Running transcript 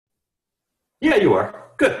Yeah, you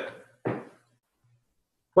are. Good.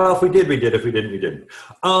 Well, if we did, we did. If we didn't, we didn't.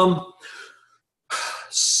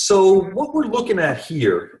 So what we're looking at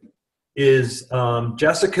here is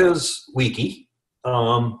Jessica's wiki.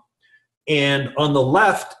 And on the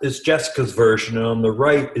left is Jessica's version, and on the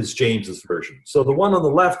right is James's version. So the one on the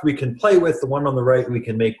left we can play with, the one on the right we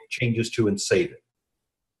can make changes to and save it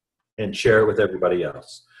and share it with everybody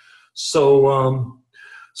else. So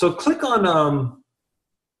so click on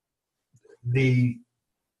the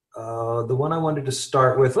one I wanted to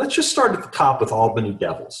start with. Let's just start at the top with Albany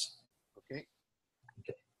Devils. Okay.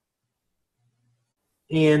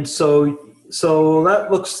 And so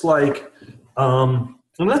that looks like,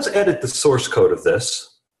 and let's edit the source code of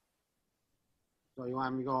this. So you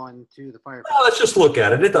want me to go into the Firefox? Well, let's just look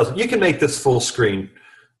at it. It doesn't. You can make this full screen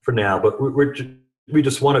for now, but we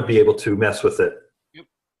just want to be able to mess with it. Yep.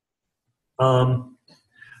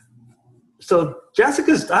 So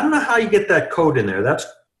Jessica's, I don't know how you get that code in there.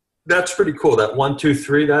 That's pretty cool. That 1, 2,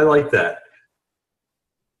 3. I like that.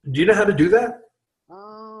 Do you know how to do that?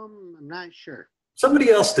 I'm not sure.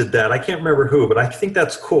 Somebody else did that. I can't remember who, but I think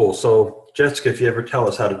that's cool. So Jessica, if you ever tell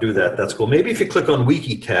us how to do that, that's cool. Maybe if you click on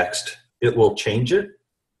wiki text, it will change it.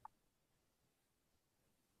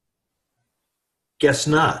 Guess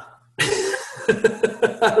not.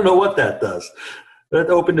 I don't know what that does.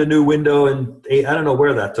 That opened a new window, and I don't know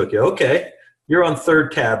where that took you. Okay, you're on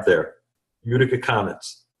third tab there. Utica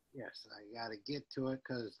Comments. Yes, I got to get to it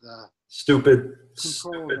because the Stupid.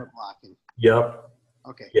 controls are blocking. Yep.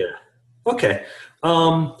 Okay. Yeah. Okay.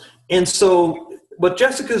 And so what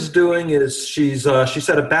Jessica's doing is she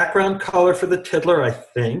set a background color for the tiddler, I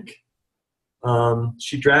think.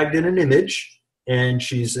 She dragged in an image, and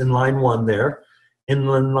she's in line 1 there. In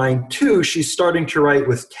line 2, she's starting to write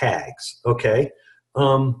with tags. Okay.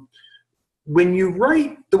 When you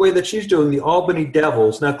write the way that she's doing, the Albany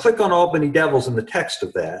Devils, now click on Albany Devils in the text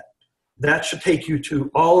of that. That should take you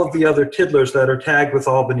to all of the other tiddlers that are tagged with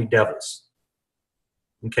Albany Devils.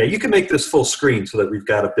 Okay, you can make this full screen so that we've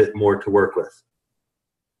got a bit more to work with.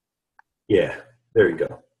 Yeah, there you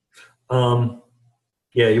go.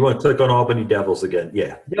 Yeah, you want to click on Albany Devils again.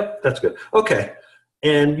 Yeah, yep, that's good. Okay,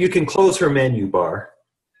 and you can close her menu bar.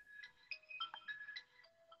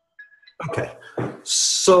 Okay,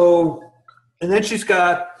 so, and then she's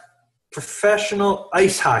got professional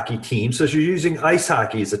ice hockey team. So she's using ice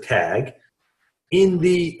hockey as a tag in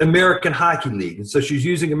the American Hockey League. And so she's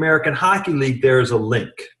using American Hockey League there as a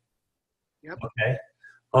link. Yep. Okay.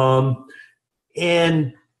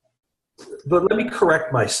 But let me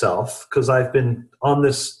correct myself because I've been on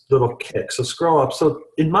this little kick. So scroll up. So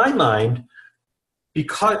in my mind,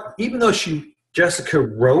 because even though Jessica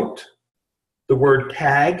wrote the word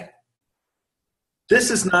tag,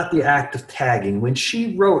 this is not the act of tagging. When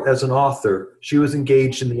she wrote as an author, she was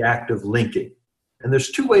engaged in the act of linking. And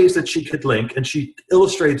there's 2 ways that she could link, and she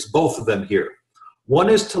illustrates both of them here. One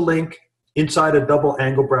is to link inside a double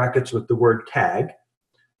angle brackets with the word tag.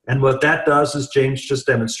 And what that does, as James just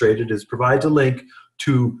demonstrated, is provides a link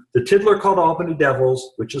to the tiddler called Albany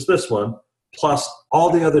Devils, which is this one, plus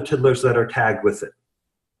all the other tiddlers that are tagged with it.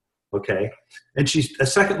 Okay? And a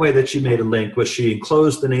second way that she made a link was she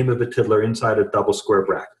enclosed the name of the tiddler inside of double square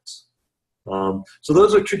brackets. So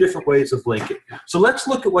those are 2 different ways of linking. So let's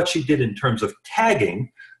look at what she did in terms of tagging.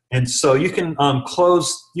 And so you can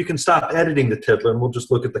you can stop editing the tiddler, and we'll just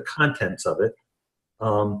look at the contents of it.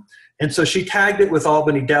 And so she tagged it with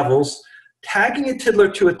Albany Devils. Tagging a tiddler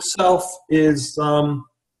to itself is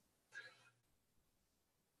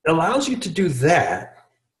allows you to do that,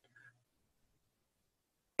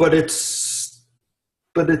 but it's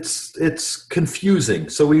confusing.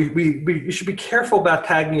 So you should be careful about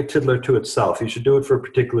tagging a tiddler to itself. You should do it for a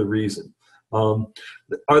particular reason. Are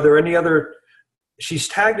there any other? She's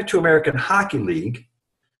tagged it to American Hockey League,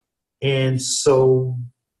 and so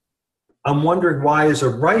I'm wondering why, as a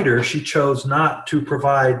writer, she chose not to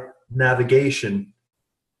provide navigation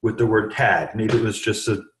with the word tag. Maybe it was just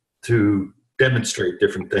to demonstrate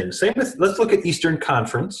different things. Same with, let's look at Eastern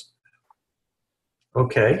Conference.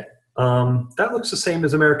 Okay. That looks the same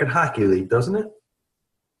as American Hockey League, doesn't it?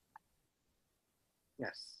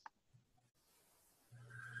 Yes.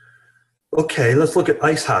 Okay, let's look at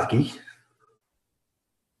ice hockey.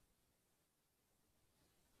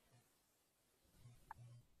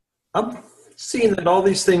 I'm seeing that all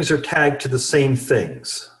these things are tagged to the same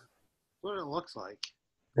things. What it looks like.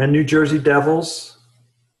 And New Jersey Devils.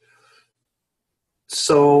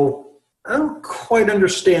 So I don't quite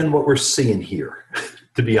understand what we're seeing here,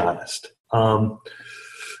 to be honest. The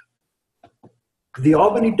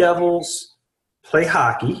Albany Devils play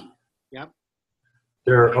hockey. Yep.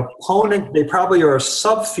 Their opponent, they probably are a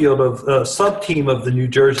subfield of a sub-team of the New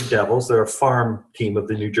Jersey Devils. They're a farm team of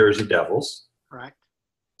the New Jersey Devils. Correct.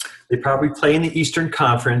 They probably play in the Eastern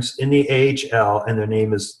Conference in the AHL, and their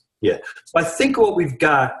name is, yeah. So I think what we've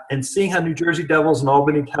got, and seeing how New Jersey Devils and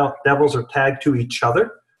Albany Devils are tagged to each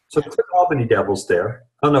other. So click Albany Devils there.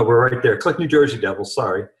 Oh, no, we're right there. Click New Jersey Devils,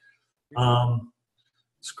 sorry.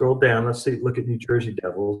 Scroll down. Let's see. Look at New Jersey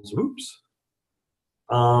Devils. Oops.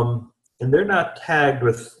 And they're not tagged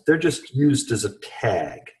with, they're just used as a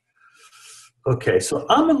tag. Okay, so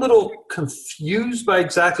I'm a little confused by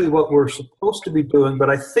exactly what we're supposed to be doing,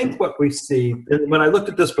 but I think what we see, and when I looked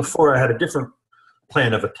at this before, I had a different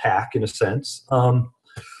plan of attack in a sense.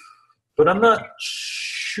 But I'm not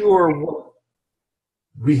sure what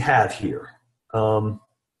we have here. So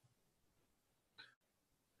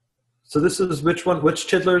this is which one? Which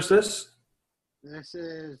Tiddler is this? This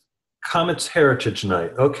is Comets Heritage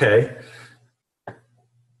Night. Okay.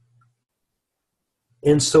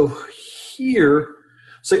 And so here,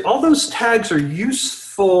 so all those tags are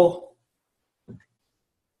useful.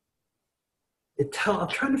 I'm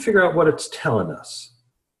trying to figure out what it's telling us.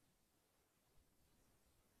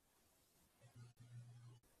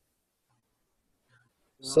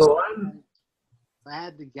 So if I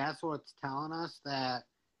had to guess what it's telling us, that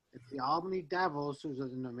it's the Albany Devils, who's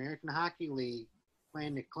in the American Hockey League,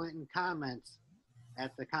 playing the Clinton Comets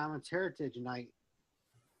at the Comets Heritage Night,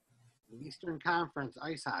 Eastern Conference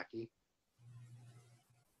ice hockey.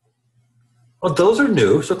 Oh, those are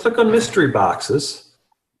new. So click on mystery boxes.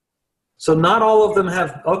 So not all of them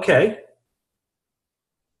have, okay.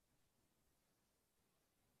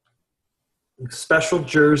 Special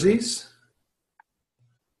jerseys.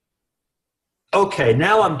 Okay,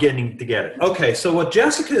 now I'm getting to get it. Okay, so what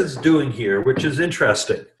Jessica is doing here, which is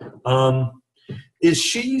interesting, is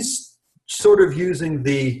she's sort of using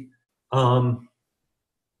the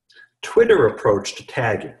Twitter approach to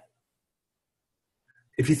tagging.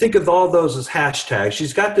 If you think of all those as hashtags,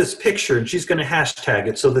 she's got this picture and she's going to hashtag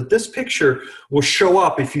it so that this picture will show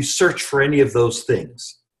up if you search for any of those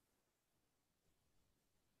things.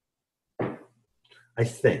 I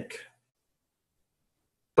think.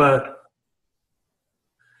 But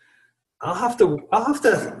I'll have to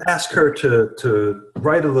ask her to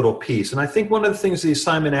write a little piece. And I think one of the things the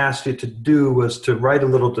assignment asked you to do was to write a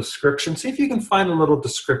little description. See if you can find a little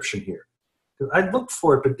description here. I looked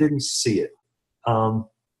for it but didn't see it. Yeah,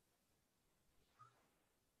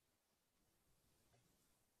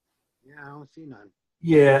 I don't see none.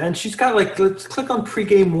 Yeah, and she's got like, let's click on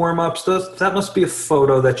pregame warm-ups. That must be a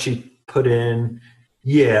photo that she put in.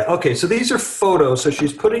 Yeah, okay, so these are photos. So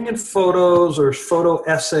she's putting in photos or photo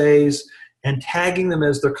essays and tagging them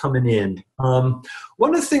as they're coming in. One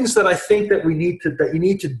of the things that I think that you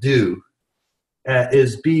need to do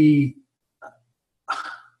is be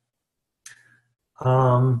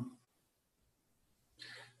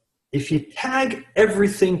if you tag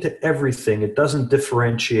everything to everything, it doesn't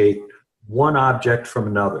differentiate one object from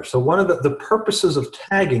another. So one of the purposes of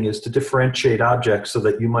tagging is to differentiate objects so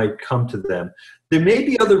that you might come to them. There may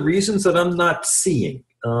be other reasons that I'm not seeing.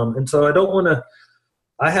 And so I don't want to,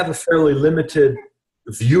 I have a fairly limited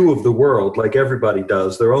view of the world like everybody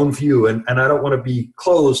does, their own view, and I don't want to be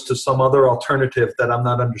closed to some other alternative that I'm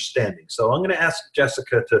not understanding. So I'm going to ask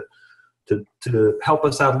Jessica to help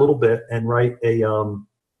us out a little bit and write I'll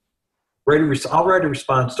write a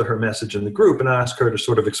response to her message in the group and ask her to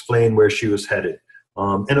sort of explain where she was headed.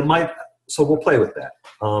 And it might, so we'll play with that.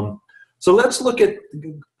 So let's look at,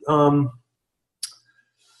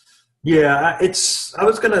 yeah, I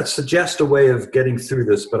was going to suggest a way of getting through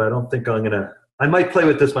this, but I don't think I might play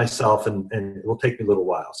with this myself and it will take me a little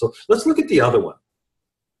while. So let's look at the other one.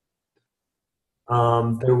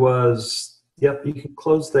 There was, yep, you can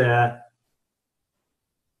close that.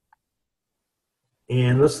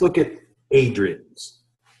 And let's look at Adrian's.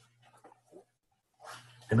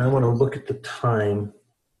 And I want to look at the time.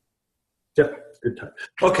 Yep, good time.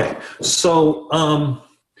 Okay, so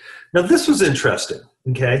now this was interesting.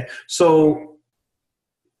 Okay, so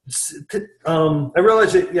I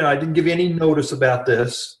realize that I didn't give you any notice about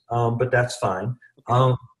this, but that's fine.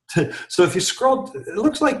 So if you scroll, it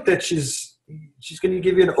looks like that she's going to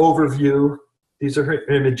give you an overview. These are her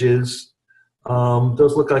images.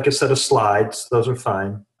 Those look like a set of slides. Those are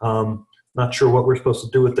fine. Not sure what we're supposed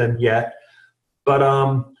to do with them yet, but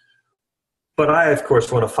I of course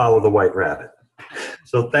want to follow the white rabbit.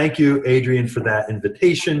 So thank you, Adrian, for that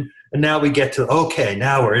invitation. And now we get to, okay,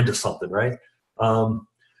 now we're into something, right?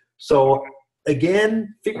 So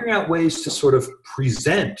again, figuring out ways to sort of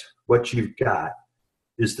present what you've got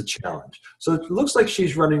is the challenge. So it looks like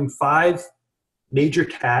she's running 5 major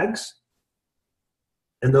tags.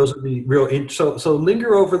 And those are the real, so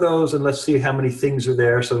linger over those and let's see how many things are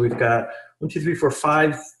there. So we've got 1, 2, 3, 4,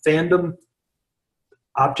 5 fandom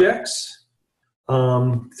objects,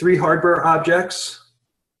 3 hardware objects,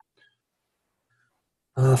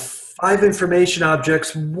 5 information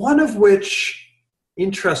objects, one of which,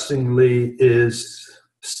 interestingly, is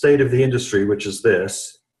state of the industry, which is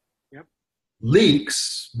this. Yep.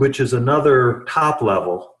 Leaks, which is another top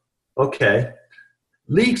level. Okay.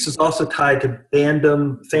 Leaks is also tied to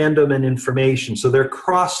fandom and information. So they're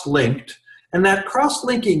cross-linked. And that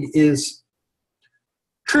cross-linking is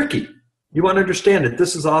tricky. You want to understand it.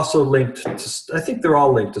 This is also linked to, I think they're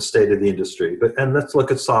all linked to state of the industry. And let's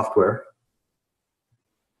look at software.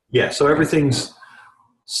 Yeah, so everything's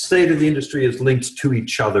state of the industry is linked to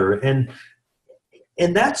each other. And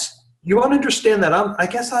that's, you want to understand that. I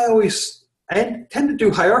tend to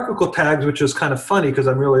do hierarchical tags, which is kind of funny because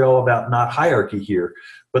I'm really all about not hierarchy here.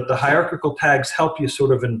 But the hierarchical tags help you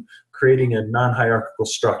sort of in creating a non-hierarchical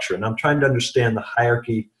structure. And I'm trying to understand the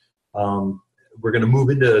hierarchy. We're going to move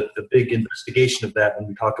into the big investigation of that when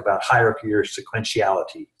we talk about hierarchy or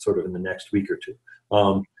sequentiality sort of in the next week or two.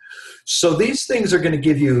 So these things are going to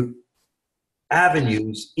give you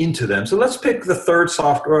avenues into them. So let's pick the third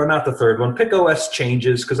software, or not the third one. Pick OS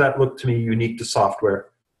changes because that looked to me unique to software.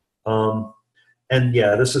 And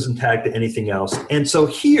yeah, this isn't tagged to anything else. And so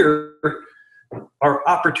here, our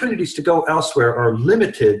opportunities to go elsewhere are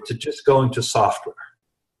limited to just going to software.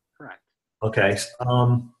 Correct. Okay.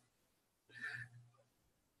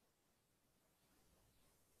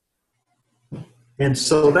 And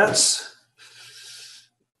so that's,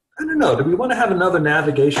 I don't know, do we want to have another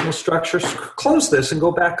navigational structure? Close this and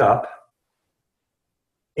go back up.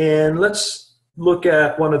 And let's look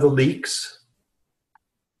at one of the leaks.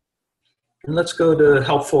 And let's go to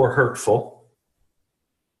helpful or hurtful.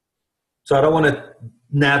 So I don't want to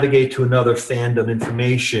navigate to another fandom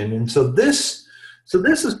information. And so this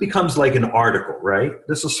becomes like an article, right?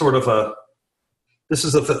 This is sort of a,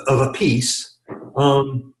 of a piece.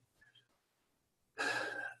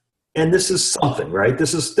 And this is something, right?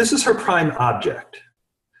 This is her prime object.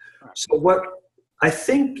 So what I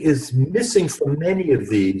think is missing from many of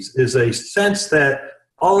these is a sense that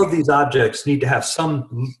all of these objects need to have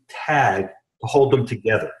some tag to hold them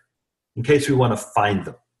together in case we want to find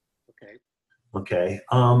them. Okay.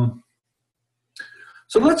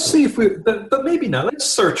 So let's see if but maybe not. Let's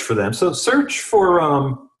search for them. So search for,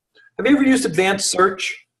 have you ever used advanced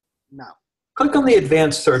search? No. Click on the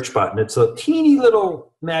advanced search button. It's a teeny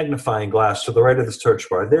little magnifying glass to the right of the search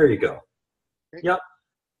bar. There you go. Okay. Yep.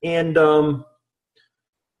 And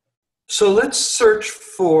so let's search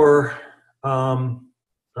for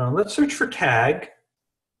tag.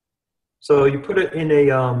 So you put it in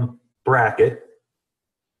a bracket.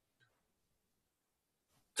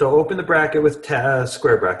 So open the bracket with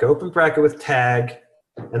square bracket. Open bracket with tag,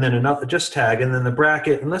 and then another just tag, and then the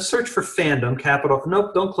bracket. And let's search for fandom. Capital.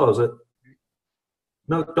 Nope. Don't close it.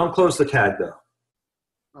 No, don't close the tag though.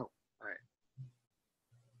 Oh, all right.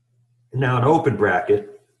 Now an open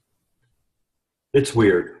bracket. It's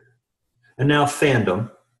weird. And now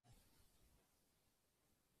fandom.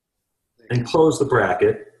 And close the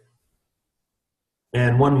bracket.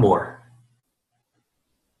 And one more.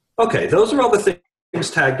 Okay, those are all the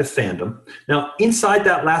things tagged to fandom. Now inside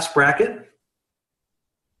that last bracket,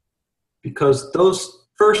 because those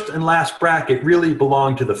first and last bracket really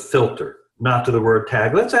belong to the filter, not to the word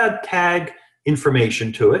tag. Let's add tag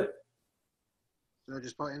information to it. So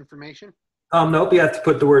just put information? Nope, you have to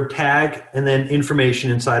put the word tag and then information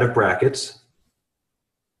inside of brackets.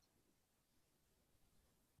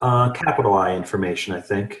 Capital I information, I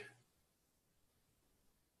think.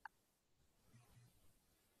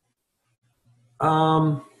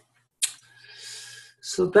 So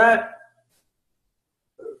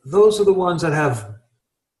those are the ones that have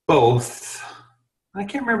both. I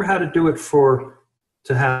can't remember how to do it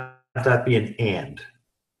to have that be an and.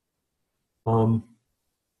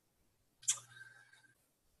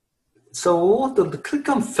 So we'll have to click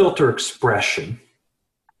on filter expression.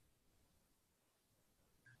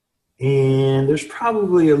 And there's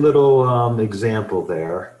probably a little example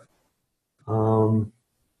there.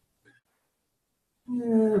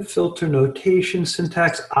 Filter notation,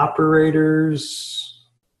 syntax operators.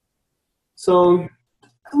 So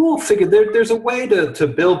we'll figure there's a way to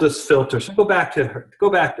build this filter. So go back to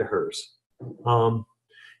hers.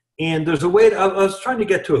 And there's a way I was trying to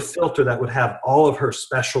get to a filter that would have all of her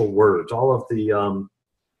special words, all of the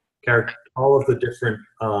all of the different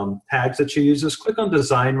tags that she uses. Click on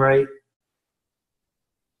Design Right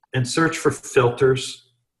and search for filters,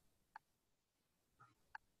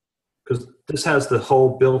 because this has the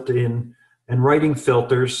whole built-in, and writing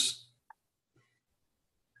filters.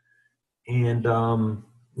 And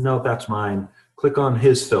no, that's mine. Click on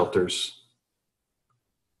his filters.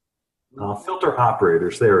 Filter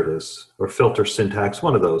operators, there it is, or filter syntax,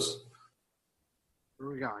 one of those. Where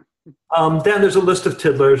are we going? Then there's a list of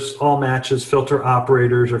tiddlers, all matches, filter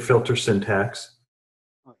operators, or filter syntax.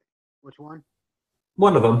 Okay. Which one?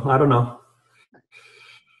 One of them, I don't know.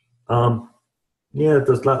 Yeah,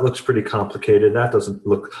 that looks pretty complicated. That doesn't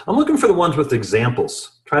look. I'm looking for the ones with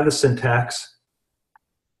examples. Try the syntax.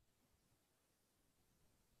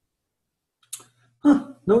 Huh,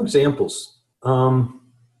 no examples.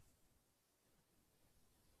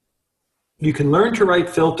 You can learn to write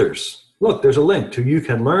filters. Look, there's a link to you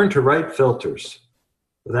can learn to write filters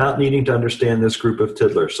without needing to understand this group of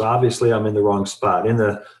tiddlers. So obviously I'm in the wrong spot. In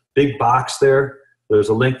the big box there, there's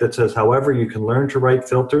a link that says, however, you can learn to write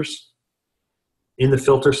filters in the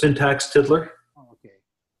filter syntax tiddler. Oh, okay.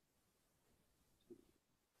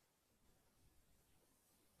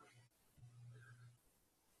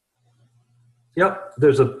 Yep,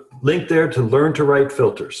 there's a link there to learn to write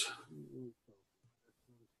filters.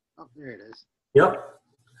 Oh, there it is. Yep.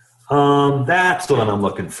 That's the one I'm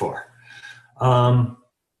looking for.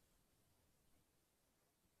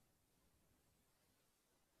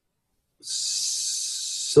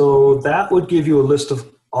 So that would give you a list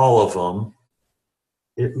of all of them.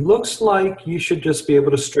 It looks like you should just be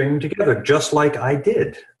able to string them together, just like I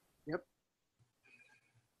did. Yep.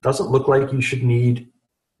 Doesn't look like you should need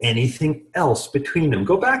anything else between them.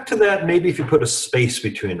 Go back to that, maybe if you put a space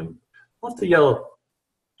between them. I'll have to yell at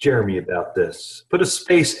Jeremy about this. Put a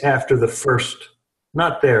space after the first,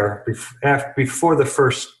 not there, before the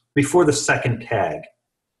second tag.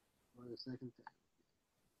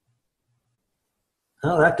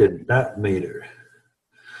 Oh, that made it.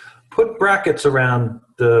 Put brackets around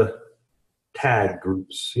the tag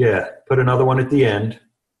groups. Yeah, put another one at the end.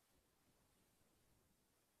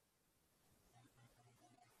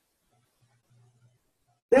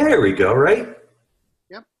 There we go, right?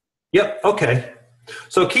 Yep. Yep, okay.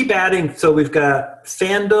 So keep adding. So we've got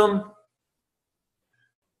fandom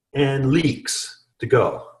and leaks to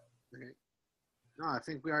go. Okay. No, I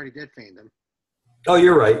think we already did fandom. Oh,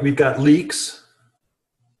 you're right. We've got leaks.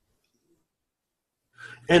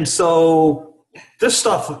 And so this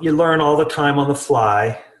stuff you learn all the time on the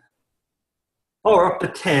fly. Oh, we're up to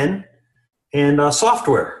 10. And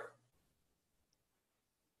software.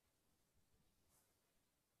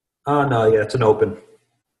 Oh, no, yeah, it's an open.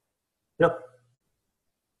 Yep.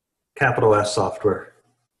 Capital S software.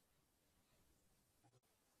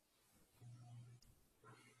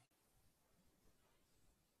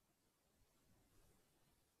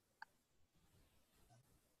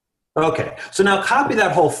 Okay, so now copy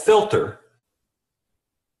that whole filter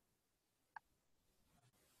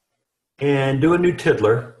and do a new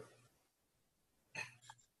tiddler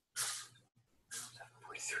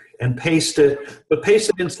and paste it, but paste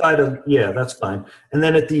it inside of, yeah, that's fine. And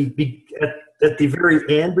then at the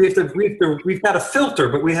very end, we've got a filter,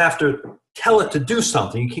 but we have to tell it to do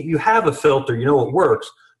something. You have a filter, you know it works,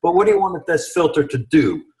 but what do you want this filter to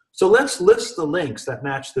do? So let's list the links that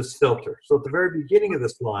match this filter. So at the very beginning of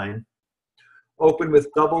this line, open with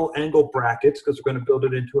double angle brackets because we're going to build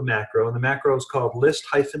it into a macro. And the macro is called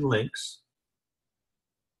list-links,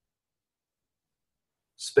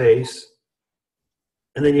 space.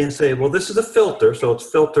 And then you say, well, this is a filter. So it's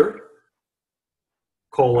filter,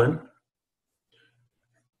 colon.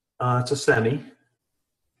 It's a semi.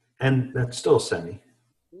 And that's still a semi.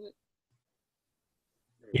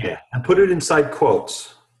 Yeah, and put it inside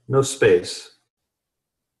quotes. No space.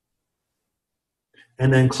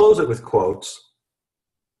 And then close it with quotes.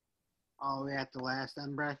 All the way at the last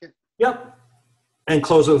end bracket? Yep. And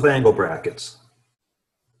close it with angle brackets.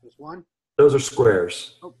 Just one? Those are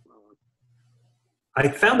squares. Oh. I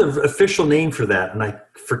found the official name for that, and I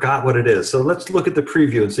forgot what it is. So let's look at the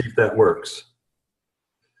preview and see if that works.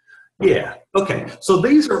 Yeah. Okay. So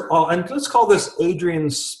these are all, and let's call this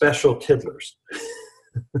Adrian's special tiddlers.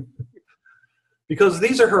 Because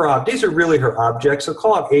these are these are really her objects. So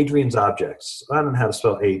call it Adrian's objects. I don't know how to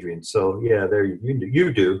spell Adrian. So yeah, there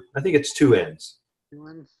you do. I think it's 2 N's. 2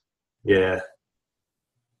 N's? Yeah.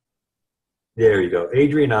 There you go.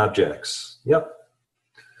 Adrian objects. Yep.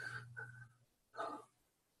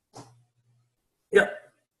 Yep.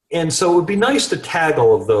 And so it would be nice to tag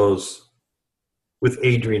all of those with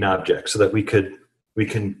Adrian objects so that we can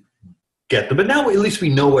get them. But now at least we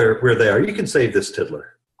know where they are. You can save this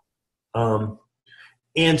tiddler.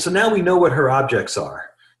 And so now we know what her objects are.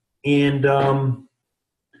 And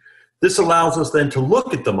this allows us then to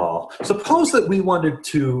look at them all. Suppose that we wanted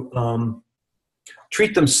to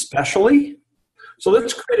treat them specially. So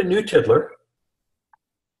let's create a new tiddler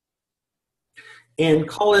and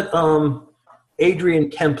call it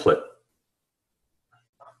Adrian Template.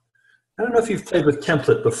 I don't know if you've played with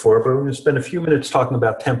template before, but we're going to spend a few minutes talking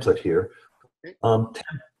about template here.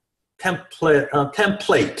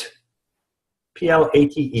 Template,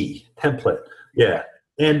 P-L-A-T-E, template, yeah.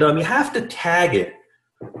 And you have to tag it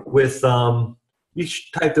with, you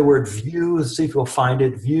should type the word view, let's see if you'll find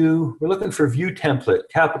it, view. We're looking for view template,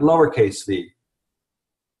 capital lowercase v.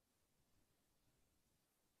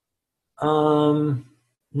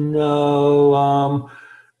 No,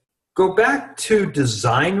 go back to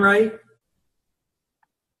DesignWrite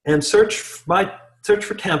and search for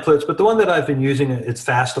templates, but the one that I've been using, it's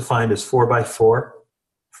fast to find, is 4x4,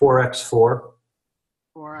 4x4.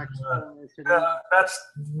 4x4.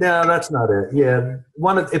 That's not it. Yeah,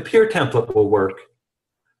 a pure template will work.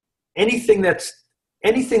 Anything that's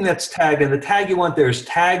tagged, and the tag you want there is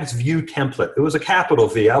tags view template. It was a capital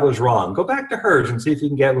V. I was wrong. Go back to hers and see if you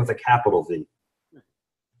can get it with a capital V.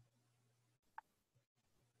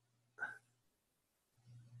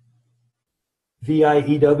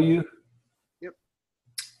 V-I-E-W? Yep.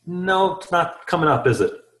 No, it's not coming up, is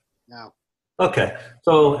it? No. Okay.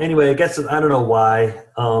 So anyway, I guess I don't know why,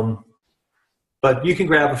 but you can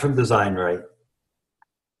grab it from DesignWrite.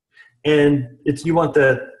 And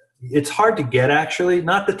it's hard to get, actually,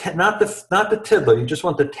 not the tiddler. You just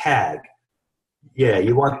want the tag. Yeah,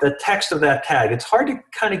 you want the text of that tag. It's hard to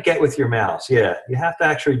kind of get with your mouse. Yeah, you have to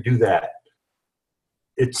actually do that.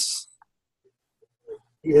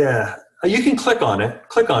 Yeah. You can click on it.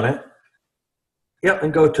 Yep,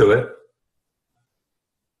 and go to it.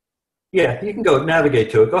 Yeah, you can go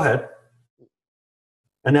navigate to it. Go ahead.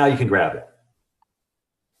 And now you can grab it.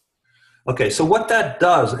 Okay, so what that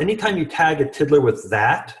does, anytime you tag a tiddler with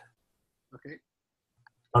that, okay.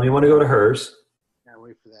 You want to go to hers. Yeah,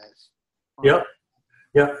 wait for that.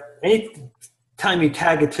 Yep. Anytime you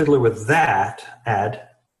tag a tiddler with that add,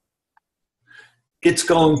 it's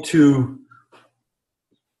going to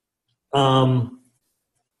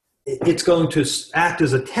act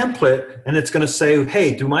as a template, and it's going to say,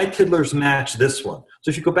 hey, do my tiddlers match this one?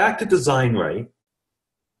 So if you go back to DesignWrite,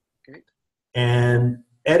 okay, and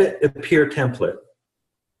edit appear template,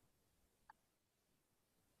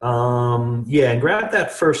 and grab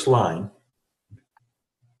that first line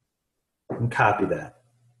and copy that,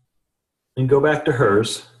 and go back to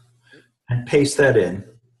hers and paste that in.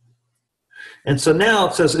 And so now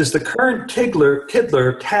it says, is the current tiddler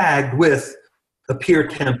tagged with appear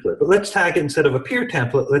template? But let's tag it, instead of appear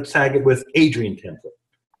template, let's tag it with Adrian template.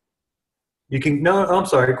 You can,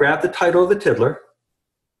 grab the title of the tiddler.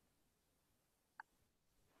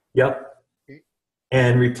 Yep. Okay.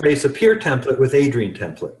 And replace appear template with Adrian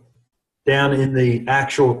template. Down in the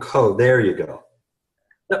actual code. There you go.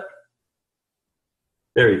 Yep.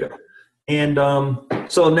 There you go. And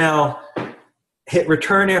so now hit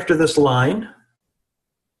return after this line.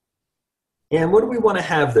 And what do we want to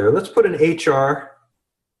have there? Let's put an HR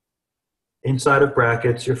inside of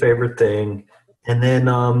brackets, your favorite thing. And then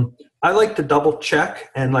I like to double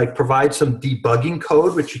check and provide some debugging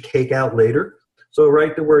code, which you take out later. So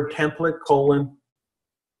write the word template,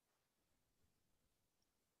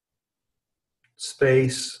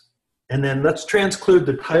 space, and then let's transclude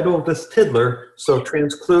the title of this tiddler. So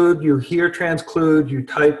transclude, you hear transclude, you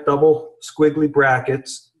type double squiggly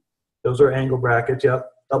brackets. Those are angle brackets, yep.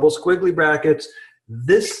 Double squiggly brackets.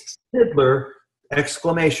 This tiddler,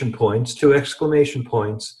 exclamation points, 2 exclamation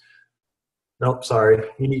points. Nope, sorry.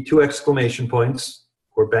 You need 2 exclamation points,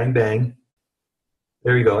 or bang, bang.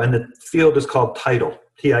 There you go. And the field is called title,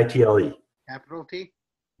 T-I-T-L-E. Capital T?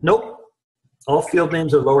 Nope. All field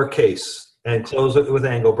names are lowercase, and close it with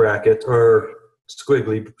angle bracket or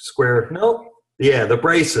squiggly square. Nope. Yeah, the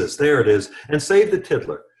braces. There it is. And save the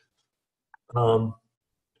tiddler.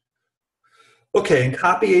 Okay, and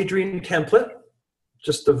copy Adrian template,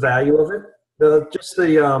 just the value of it. Just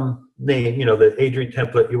the name, the Adrian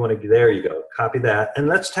template you want to, there you go. Copy that. And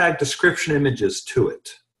let's tag description images to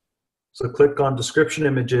it. So click on description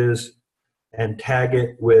images and tag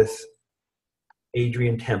it with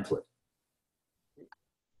Adrian template.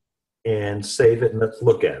 And save it, and let's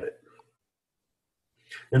look at it.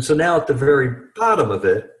 And so now at the very bottom of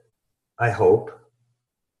it, I hope,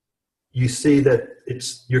 you see that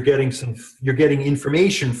you're getting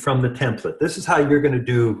information from the template. This is how you're going to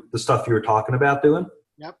do the stuff you were talking about doing.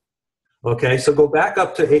 Yep. Okay, so go back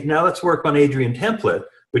up to, now let's work on Adrian template,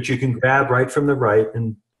 which you can grab right from the right,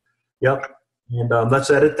 and yep, and let's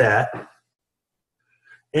edit that.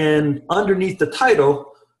 And underneath the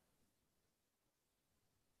title,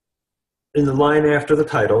 in the line after the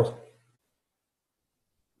title,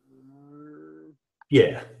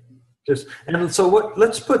 Yeah. Just and so what?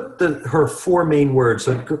 Let's put her four main words.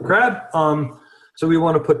 So grab. So we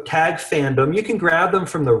want to put tag fandom. You can grab them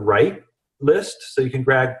from the right list. So you can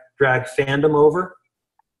drag fandom over.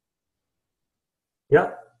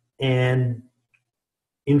 Yep. And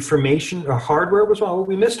information or hardware was one. Well,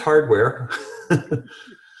 we missed hardware.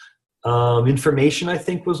 Information, I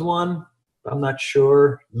think, was one. I'm not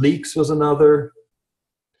sure. Leaks was another.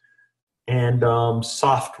 And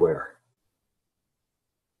software.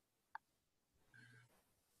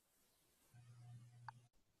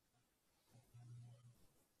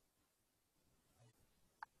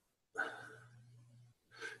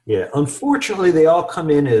 Yeah, unfortunately, they all come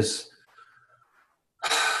in as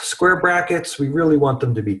square brackets. We really want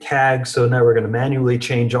them to be tags, so now we're going to manually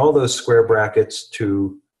change all those square brackets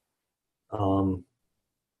to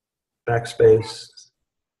backspace.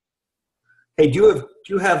 Hey, do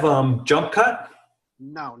you have jump cut?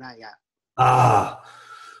 No, not yet. Ah,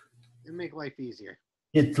 It'll make life easier.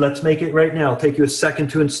 let's make it right now. It'll take you a second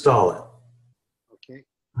to install it. Okay.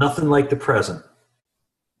 Nothing like the present.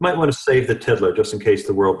 Might want to save the tiddler just in case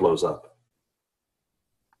the world blows up.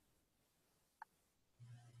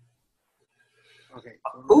 Okay.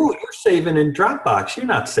 Ooh, you're saving in Dropbox. You're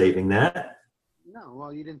not saving that. No,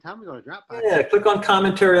 well, you didn't tell me to go to Dropbox. Yeah, click on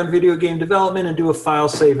commentary on video game development and do a file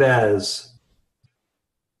save as.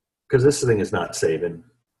 Because this thing is not saving.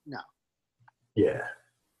 No. Yeah.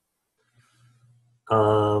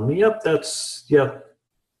 Yep, that's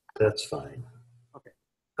fine. Okay.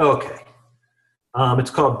 Okay. It's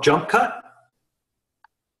called Jump Cut.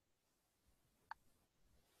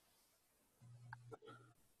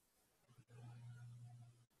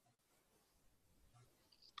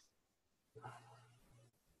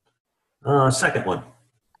 Second one.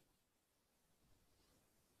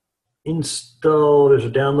 Install, there's a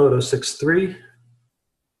download 063.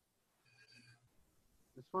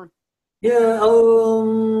 This one? Yeah,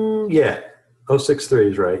 063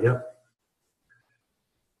 is right, yep.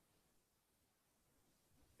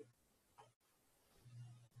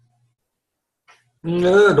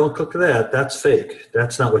 No, don't click that. That's fake.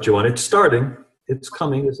 That's not what you want. It's starting. It's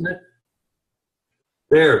coming, isn't it?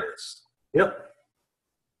 There it is. Yep.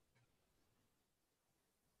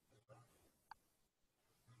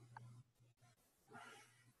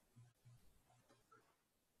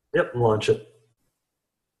 Yep, launch it.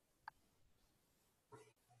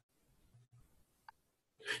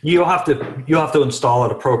 You'll have to install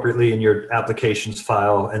it appropriately in your applications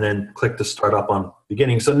file and then click to start up on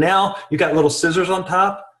beginning. So now you got little scissors on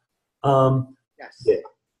top. Yes.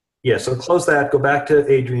 Yeah, so close that, go back to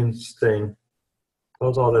Adrian's thing,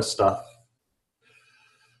 close all this stuff,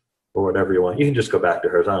 or whatever you want. You can just go back to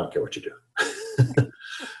hers. I don't care what you do.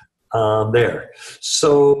 There.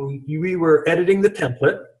 So we were editing the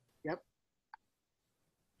template. Yep.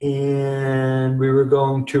 And we were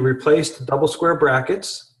going to replace the double square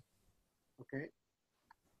brackets. Okay.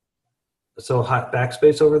 So hot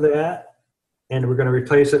backspace over that. And we're going to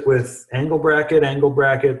replace it with angle bracket,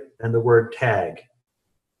 and the word tag.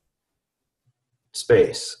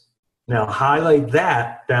 Space. Now highlight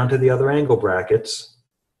that down to the other angle brackets.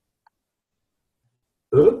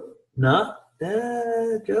 Oop, not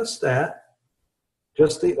just that.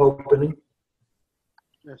 Just the opening.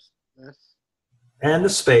 Just this. And the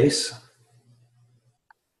space.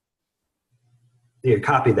 Here,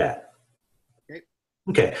 copy that. Okay.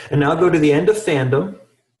 Okay, and now go to the end of fandom.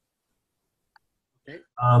 Okay.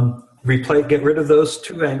 Get rid of those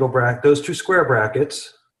two square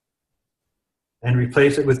brackets, and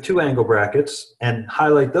replace it with two angle brackets, and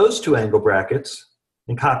highlight those two angle brackets,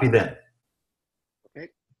 and copy them. Okay.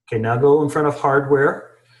 Okay, now go in front of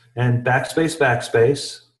hardware, and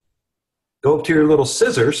backspace. Go up to your little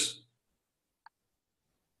scissors,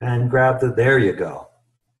 and grab there you go.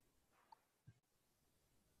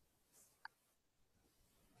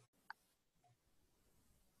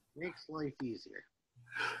 Makes life easier.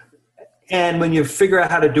 And when you figure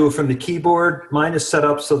out how to do it from the keyboard, mine is set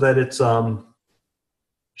up so that it's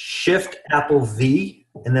Shift Apple V,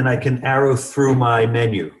 and then I can arrow through my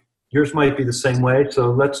menu. Yours might be the same way,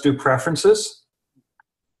 so let's do preferences.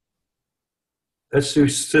 Let's do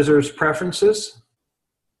scissors preferences.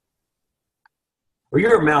 Well,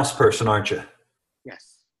 you're a mouse person, aren't you?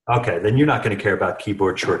 Yes. Okay, then you're not going to care about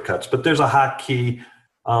keyboard shortcuts, but there's a hotkey.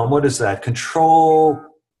 What is that? Control.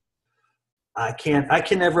 I can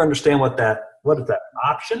never understand what is that?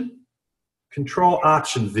 Option? Control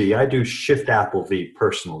Option V. I do Shift Apple V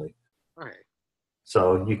personally. Okay.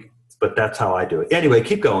 So but that's how I do it. Anyway,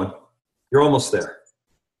 keep going. You're almost there.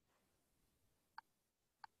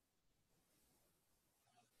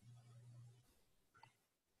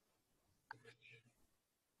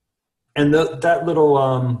 And that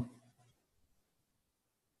little,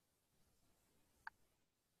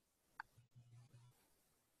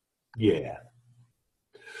 yeah.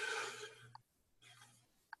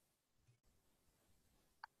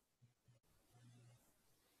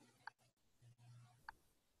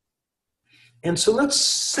 And so let's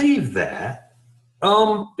save that.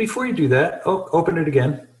 Before you do that, open it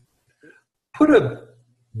again. Put a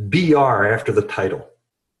BR after the title.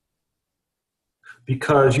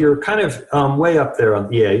 Because you're kind of way up there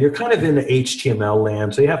you're kind of in the HTML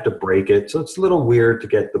land, so you have to break it. So it's a little weird to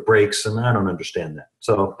get the breaks, and I don't understand that.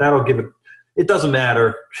 So that'll give it doesn't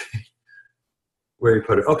matter where you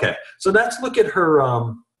put it. Okay, so let's look at her,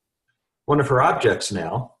 one of her objects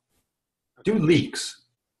now. Do leaks.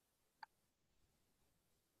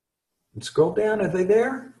 And scroll down, are they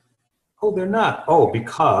there? Oh, they're not. Oh,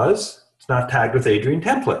 because it's not tagged with Adrian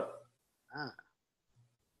template.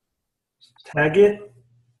 Tag it.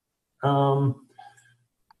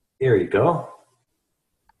 There you go.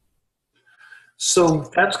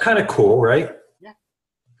 So that's kind of cool, right? Yeah.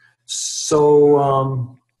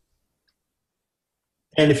 So,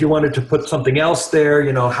 and if you wanted to put something else there,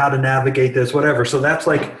 you know, how to navigate this, whatever. So that's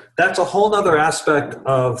a whole nother aspect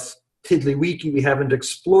of TiddlyWiki we haven't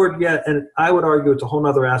explored yet. And I would argue it's a whole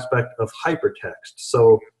nother aspect of hypertext.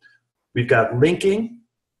 So we've got linking.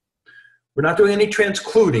 We're not doing any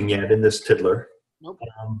transcluding yet in this tiddler. Nope.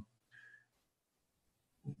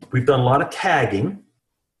 We've done a lot of tagging.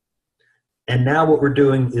 And now what we're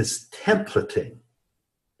doing is templating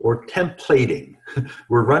or templating.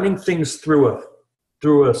 We're running things through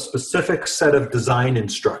a specific set of design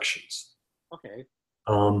instructions. Okay.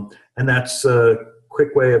 And that's a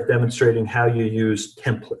quick way of demonstrating how you use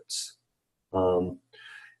templates.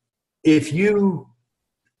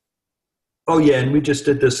 Oh yeah, and we just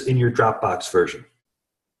did this in your Dropbox version.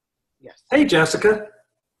 Yes. Hey, Jessica.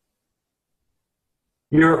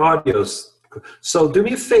 Your audio's... So do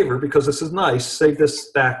me a favor, because this is nice, save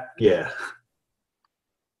this back, yeah.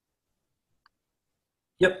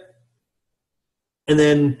 Yep. And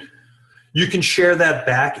then you can share that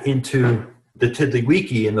back into the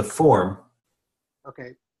TiddlyWiki in the form.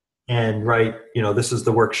 Okay. And write, you know, this is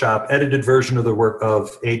the workshop, edited version of the work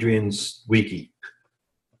of Adrian's wiki.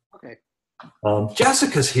 Okay.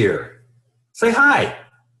 Jessica's here. Say hi.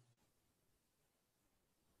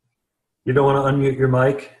 You don't want to unmute your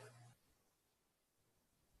mic?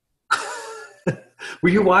 Were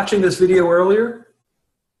you watching this video earlier?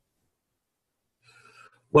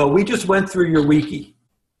 Well, we just went through your wiki,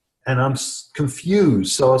 and I'm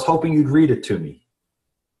confused, so I was hoping you'd read it to me.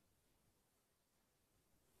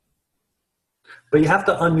 But you have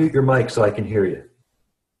to unmute your mic so I can hear you.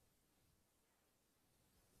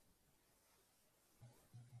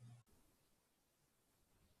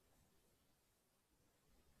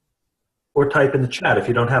 Or type in the chat if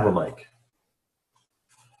you don't have a mic.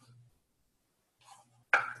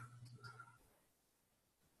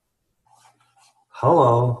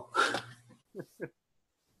 Hello.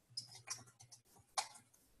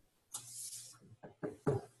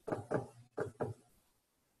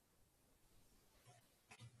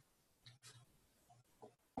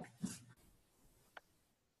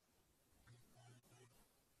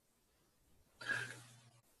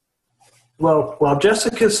 Well, while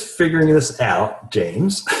Jessica's figuring this out,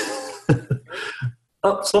 James,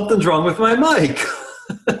 oh, something's wrong with my mic.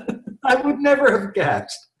 I would never have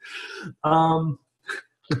guessed.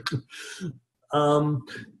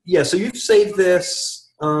 Yeah, so you've saved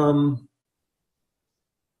this.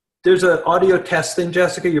 There's an audio test thing,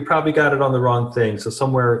 Jessica. You probably got it on the wrong thing. So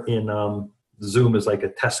somewhere in Zoom is like a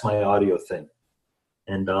test my audio thing.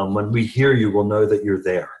 And when we hear you, we'll know that you're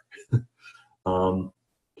there.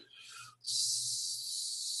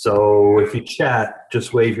 So if you chat,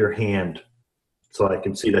 just wave your hand so I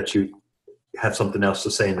can see that you have something else to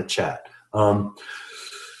say in the chat.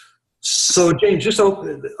 So James, just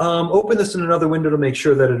open this in another window to make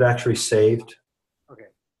sure that it actually saved. Okay.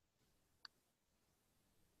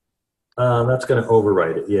 That's going to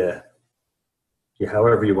overwrite it, yeah. Yeah,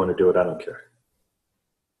 however you want to do it, I don't care.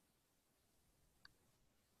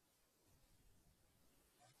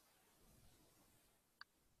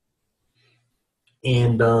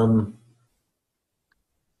 And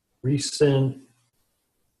recent,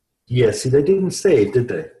 yeah, see, they didn't save, did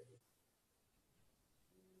they?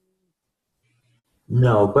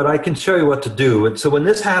 No, but I can show you what to do. And so when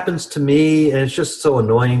this happens to me, and it's just so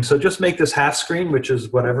annoying, so just make this half screen, which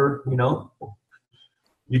is whatever, you know.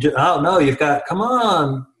 You just, oh no, you've got, come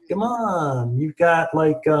on, you've got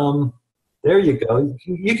like, there you go.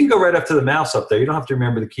 You can go right up to the mouse up there. You don't have to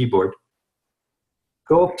remember the keyboard.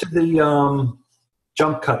 Go up to the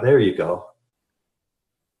jump cut. There you go.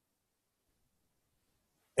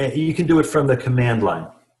 And you can do it from the command line.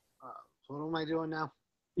 So what am I doing now?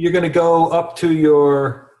 You're going to go up to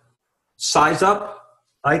your size up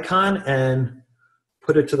icon and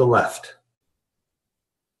put it to the left.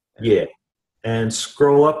 Yeah. And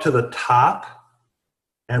scroll up to the top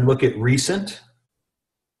and look at recent.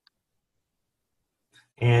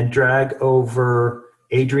 And drag over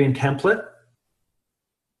Adrian template.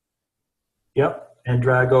 Yep. And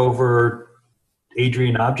drag over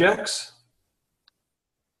Adrian objects.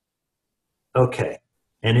 Okay.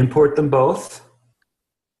 And import them both.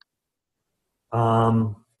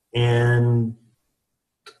 And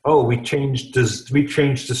oh, we changed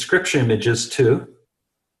description images too,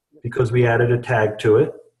 because we added a tag to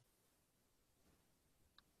it.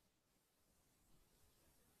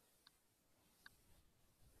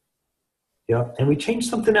 Yep, and we changed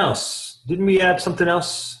something else. Didn't we add something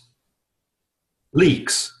else?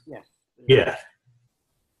 Leaks. Yes. Yeah.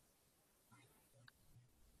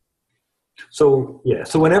 So yeah,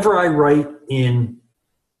 so whenever I write in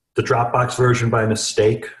the Dropbox version by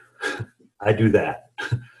mistake, I do that.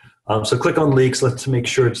 So click on leaks. Let's make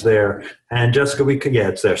sure it's there. And Jessica, yeah,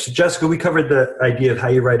 it's there. So Jessica, we covered the idea of how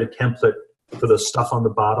you write a template for the stuff on the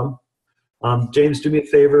bottom. James, do me a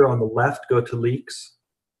favor. On the left, go to leaks.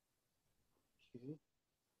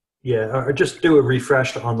 Yeah, or just do a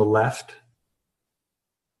refresh on the left.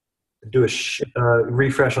 Do a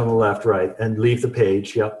refresh on the left, right, and leave the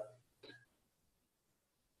page. Yep.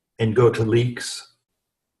 And go to leaks.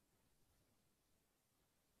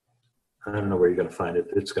 I don't know where you're going to find it.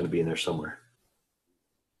 It's going to be in there somewhere.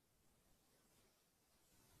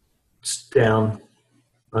 It's down,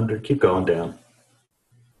 under, keep going down.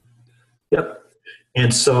 Yep.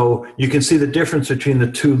 And so you can see the difference between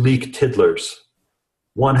the two leak tiddlers.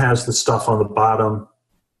 One has the stuff on the bottom,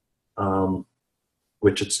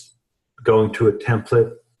 which it's going to a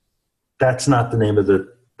template. That's not the name of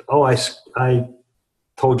the, oh, I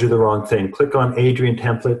told you the wrong thing. Click on Adrian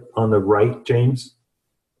template on the right, James.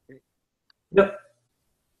 Yep.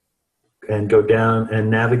 And go down and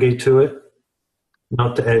navigate to it.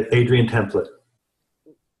 Not to Adrian template.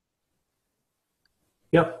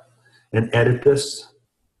 Yep. And edit this.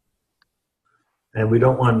 And we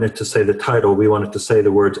don't want it to say the title. We want it to say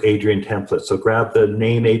the words Adrian template. So grab the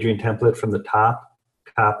name Adrian template from the top,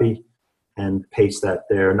 copy, and paste that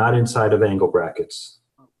there. Not inside of angle brackets.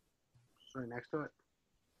 Right next to it?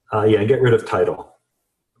 Yeah, get rid of title.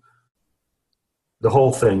 The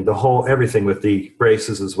whole thing, everything with the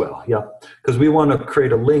braces as well. Yep. Because we want to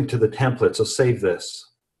create a link to the template. So save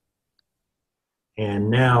this.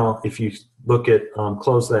 And now if you look at,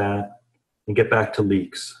 close that and get back to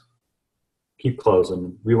leaks. Keep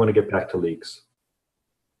closing. We want to get back to leaks.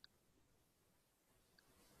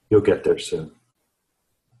 You'll get there soon.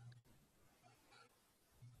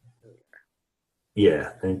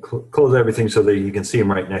 Yeah, and close everything so that you can see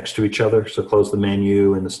them right next to each other. So close the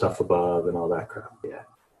menu and the stuff above and all that crap. Yeah.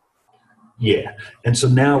 Yeah. And so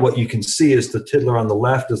now what you can see is the tiddler on the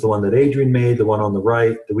left is the one that Adrian made. The one on the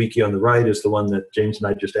right, the wiki on the right, is the one that James and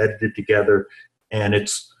I just edited together. And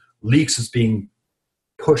it's leaks is being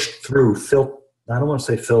pushed through, I don't want to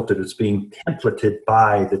say filtered, it's being templated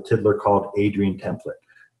by the tiddler called Adrian template.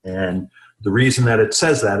 And the reason that it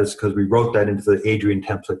says that is because we wrote that into the Adrian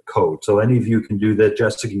template code. So any of you can do that.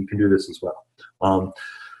 Jessica, you can do this as well. All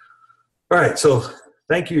right, so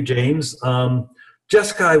thank you, James.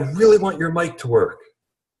 Jessica, I really want your mic to work.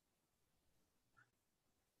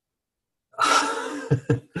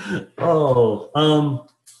 Oh,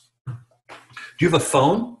 do you have a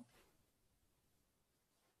phone?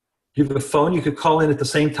 Do you have a phone? You could call in at the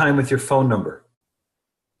same time with your phone number.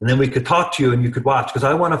 And then we could talk to you and you could watch. Because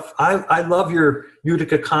I love your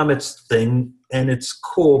Utica Comets thing, and it's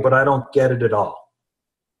cool, but I don't get it at all.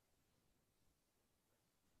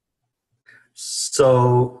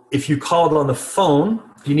 So if you called on the phone,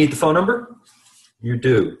 do you need the phone number? You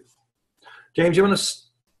do. James, you want to,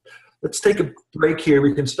 let's take a break here.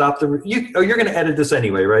 We can stop the, you're going to edit this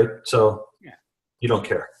anyway, right? So yeah. You don't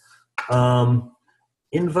care.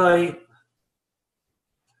 Invite.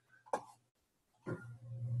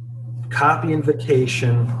 Copy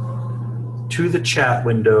invitation to the chat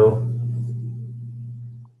window.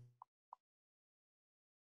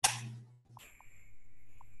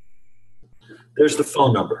 There's the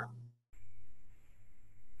phone number.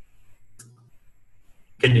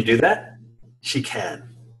 Can you do that? She can.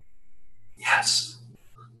 Yes.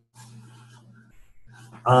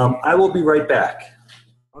 I will be right back.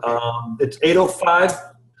 Okay. It's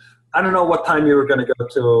 8:05. I don't know what time you were going to go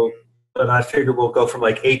to, but I figured we'll go from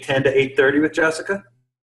like 8:10 to 8:30 with Jessica.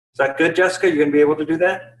 Is that good, Jessica? You're going to be able to do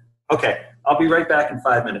that? Okay. I'll be right back in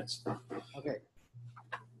 5 minutes. Okay.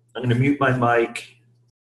 I'm going to mute my mic.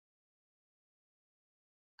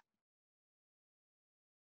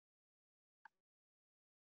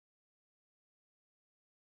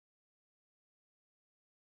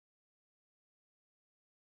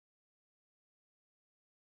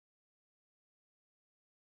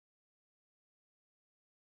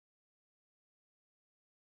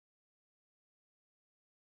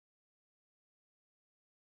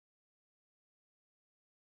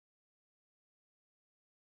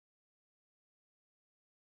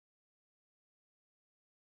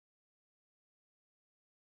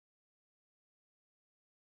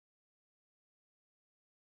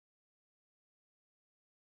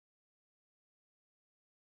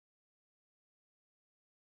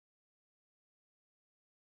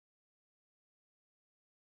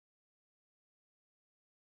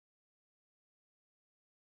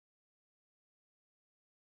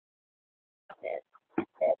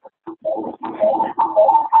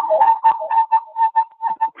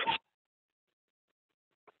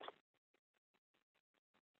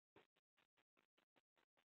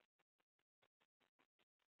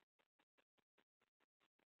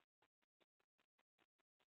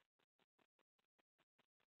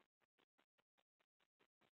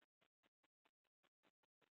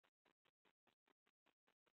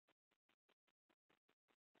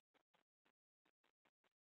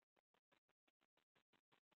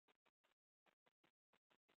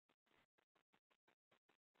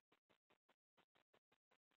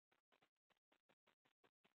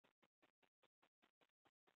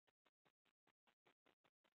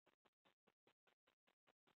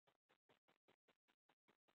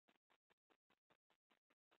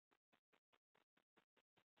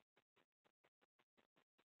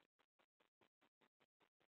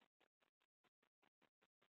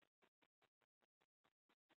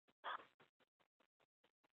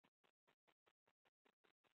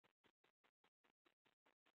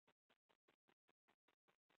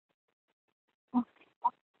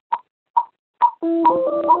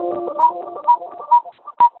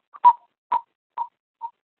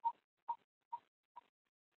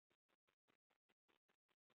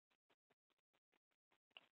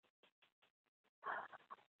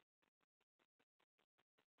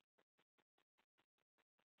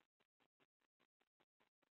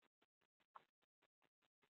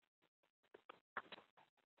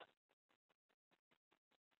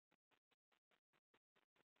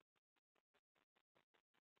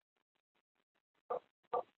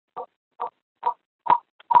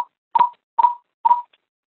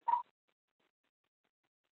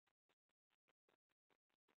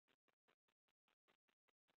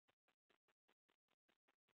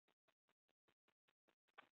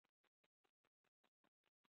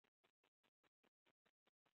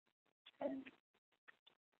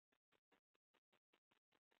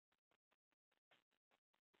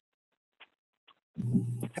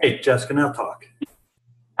 Hey, Jessica, now talk.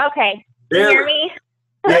 Okay. Can There you hear we- me?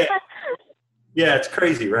 Yeah. Yeah, it's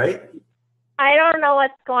crazy, right? I don't know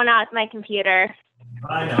what's going on with my computer.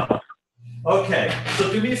 I know. Okay,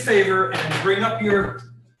 so do me a favor and bring up your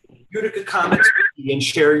Utica Comics and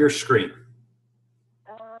share your screen.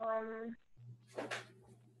 Um,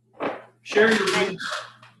 Share your screen.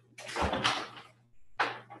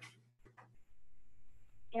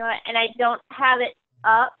 you know what? And I don't have it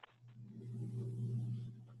up.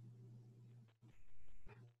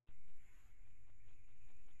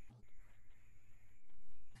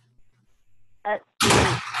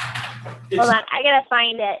 Hold on, I gotta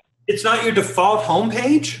find it. It's not your default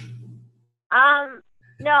homepage,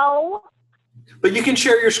 No. but you can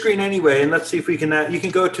share your screen anyway, and let's see if we can. You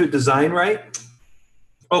can go to Design, right?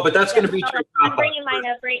 Oh, but that's going to be. I'm bringing mine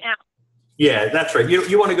up right now. Yeah, that's right.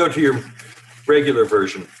 You want to go to your regular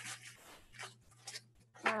version.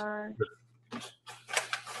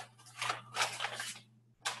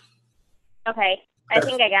 Okay, I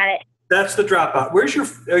think I got it. That's the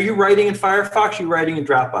Dropbox. Are you writing in Firefox? Or are you writing in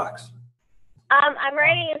Dropbox? I'm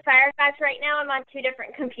writing in Firefox right now. I'm on 2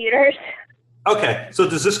 different computers. Okay, so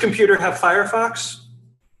does this computer have Firefox?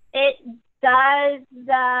 It does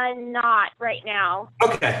not right now.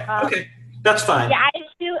 Okay, okay, that's fine. Yeah,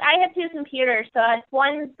 I have two computers, so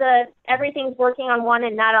if everything's working on one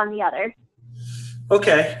and not on the other.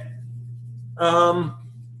 Okay.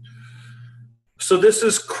 So this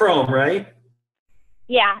is Chrome, right?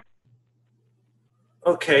 Yeah.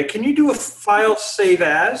 Okay, can you do a file save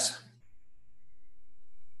as?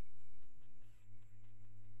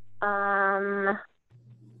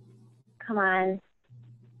 Come on.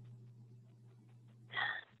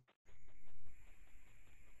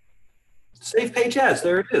 Save page ads.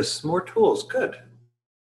 There it is. More tools. Good.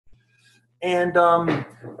 And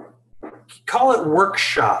call it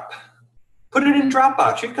Workshop. Put it in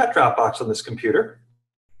Dropbox. You've got Dropbox on this computer.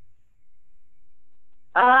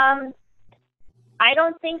 I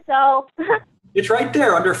don't think so. It's right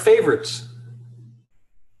there under Favorites.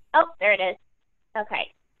 Oh, there it is.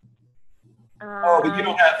 Okay. Oh, but you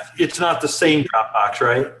don't have, it's not the same Dropbox,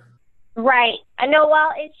 right? Right. I know,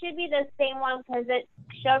 well, it should be the same one because it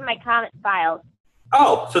showed my comments files.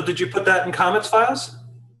 Oh, so did you put that in comments files?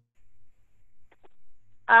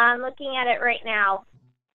 I'm looking at it right now.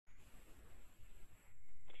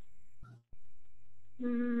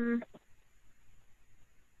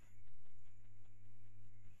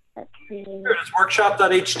 Let's see. Here it is,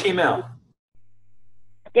 workshop.html.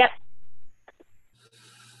 Yep.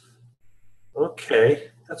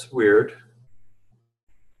 Okay, that's weird.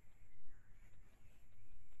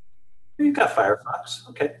 You got Firefox,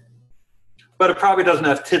 okay. But it probably doesn't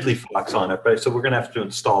have TiddlyFox on it, right? So we're going to have to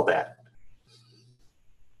install that.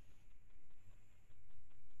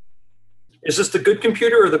 Is this the good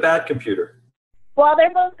computer or the bad computer? Well,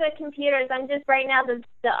 they're both good computers. I'm just right now the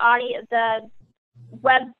audio, the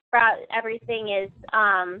web browser, everything is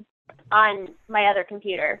on my other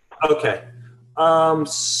computer. Okay.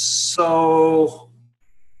 So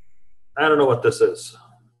I don't know what this is.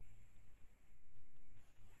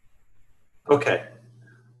 Okay.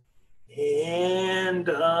 And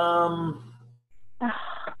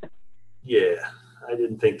yeah, I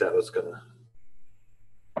didn't think that was gonna.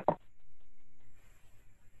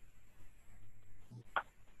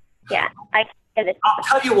 Yeah, I get it. I'll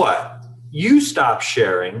tell you what. You stop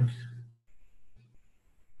sharing.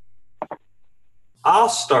 I'll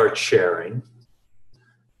start sharing,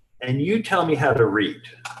 and you tell me how to read.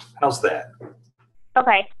 How's that?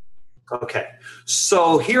 Okay. Okay.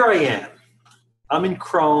 So here I am. I'm in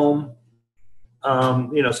Chrome.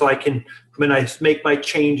 So I can, when I make my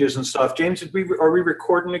changes and stuff. James, are we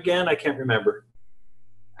recording again? I can't remember.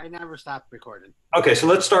 I never stopped recording. Okay, so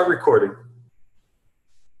let's start recording.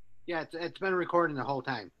 Yeah, it's been recording the whole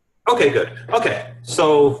time. Okay, good. Okay,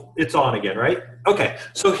 so it's on again, right? Okay,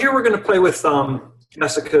 so here we're going to play with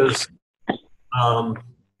Jessica's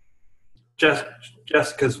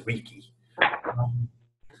Jessica's wiki.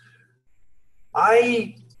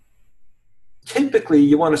 Typically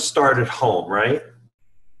you want to start at home, right?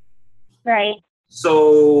 Right.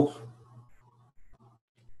 So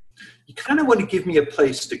you kind of want to give me a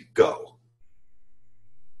place to go.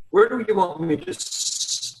 Where do you want me to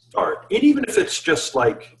start? And even if it's just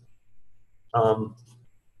like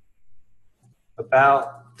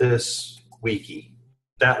about this wiki,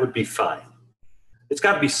 that would be fine. It's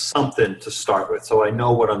got to be something to start with so I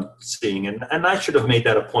know what I'm seeing. And I should have made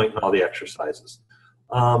that a point in all the exercises.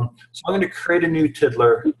 So I'm going to create a new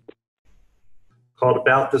tiddler called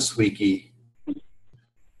About This Wiki.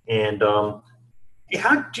 And do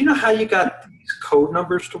you know how you got these code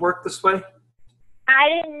numbers to work this way?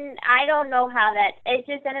 I don't know how that, it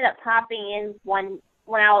just ended up popping in when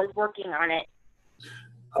I was working on it.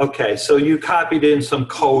 Okay, so you copied in some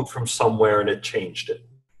code from somewhere and it changed it.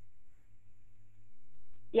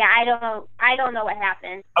 Yeah, I don't know what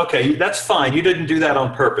happened. Okay, that's fine. You didn't do that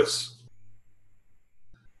on purpose.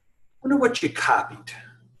 I wonder what you copied.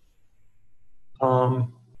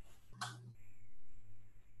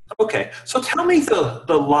 Okay, so tell me the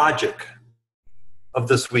logic of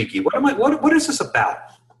this wiki. What is this about?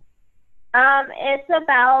 It's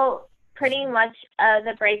about pretty much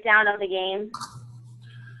the breakdown of the game.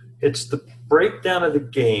 It's the breakdown of the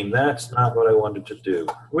game. That's not what I wanted to do.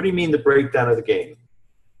 What do you mean the breakdown of the game?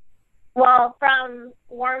 Well, from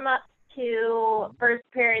warm up to first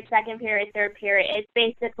period, second period, third period, it's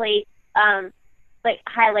basically like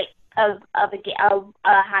highlight of a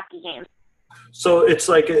hockey game. So it's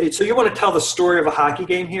like, so you want to tell the story of a hockey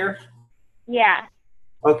game here? Yeah.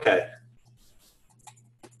 Okay.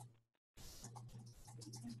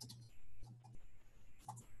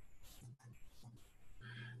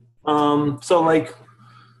 So like,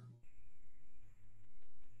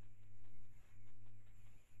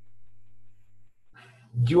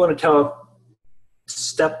 do you want to tell it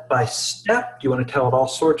step by step? Do you want to tell it all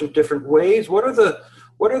sorts of different ways? What are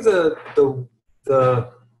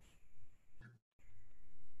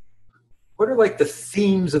like the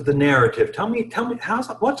themes of the narrative? Tell me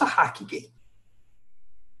what's a hockey game?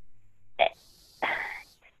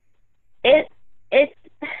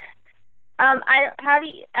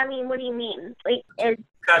 What do you mean? Like, it's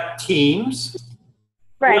got teams.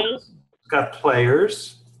 Right. It's got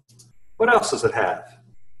players. What else does it have?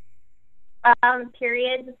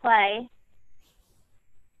 Period to play.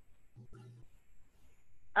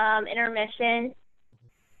 intermission.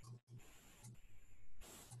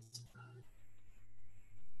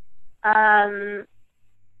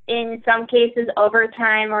 In some cases,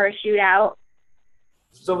 overtime or a shootout.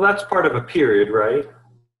 So that's part of a period, right?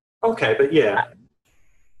 Okay, but yeah.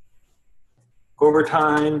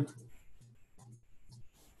 Overtime,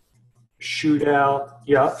 shootout,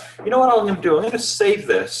 yeah. You know what I'm going to do? I'm going to save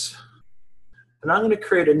this, and I'm going to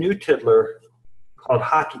create a new tiddler called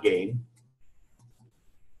Hockey Game.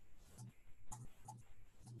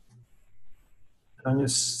 I'm going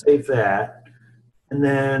to save that, and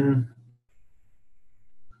then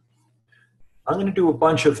I'm going to do a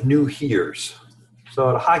bunch of new heres.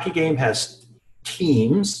 So the Hockey Game has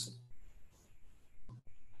teams.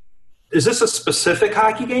 Is this a specific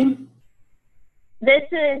hockey game? This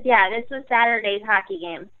was Saturday's hockey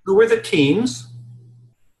game. Who were the teams?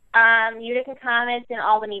 Utica Comets and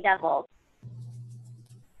Albany Devils.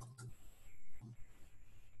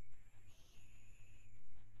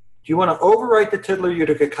 Do you want to overwrite the Tiddler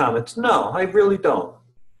Utica Comets? No, I really don't.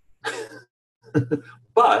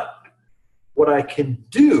 But what I can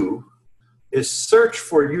do is search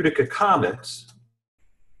for Utica Comets.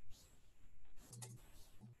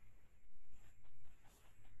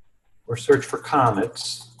 Or search for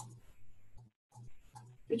Comets.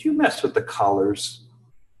 Did you mess with the colors?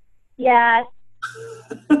 Yeah.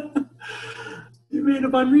 You made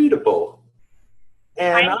them unreadable.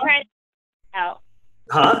 And I'm trying to figure it out.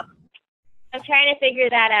 Huh? I'm trying to figure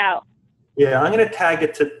that out. Yeah, I'm going to tag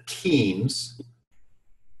it to teams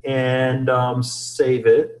and save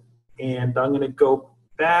it. And I'm going to go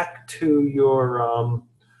back to your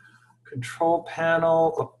control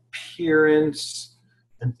panel, appearance,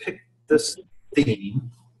 and pick this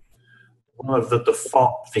theme, one of the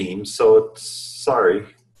default themes. So it's, sorry.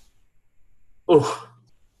 Oh,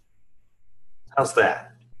 how's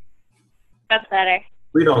that? That's better.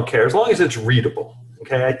 We don't care as long as it's readable.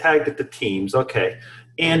 Okay, I tagged it to teams. Okay,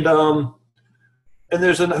 and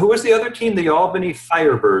there's who was the other team? The Albany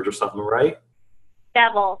Firebirds or something, right?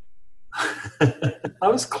 Devil. I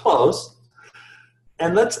was close.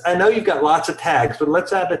 And I know you've got lots of tags, but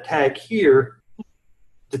let's add a tag here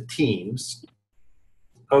to teams.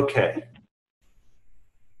 Okay.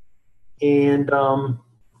 And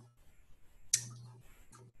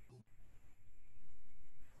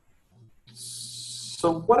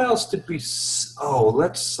so what else did we? Let's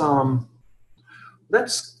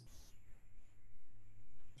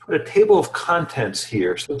put a table of contents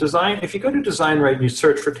here. So design. If you go to Design Right and you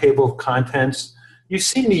search for table of contents, you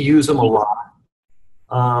see me use them a lot.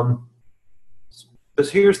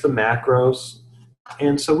 Because here's the macros,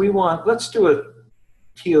 and so let's do a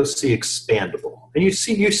TOC expandable, and you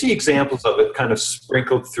see examples of it kind of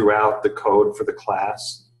sprinkled throughout the code for the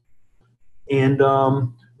class, and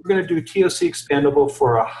we're going to do TOC expandable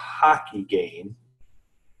for a hockey game.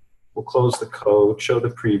 We'll close the code, show the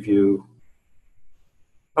preview.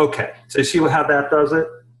 Okay, so you see how that does it?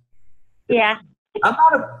 Yeah. I'm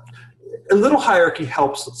not a little hierarchy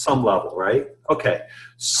helps at some level, right? Okay,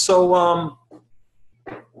 so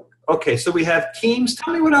so we have teams.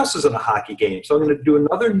 Tell me what else is in a hockey game. So I'm going to do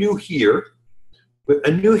another new here.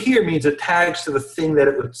 A new here means it tags to the thing that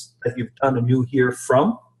you've done a new here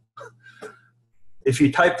from. If you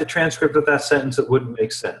type the transcript of that sentence, it wouldn't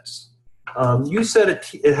make sense. You said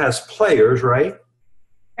it has players, right?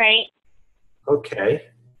 Right. Okay.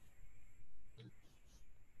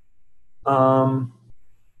 And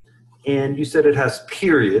you said it has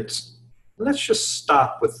periods. Let's just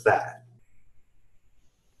stop with that.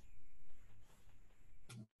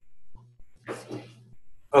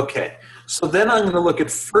 Okay, so then I'm going to look at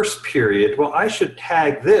first period. Well, I should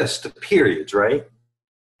tag this to periods, right?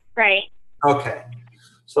 Right. Okay,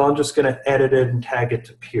 so I'm just going to edit it and tag it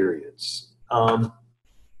to periods.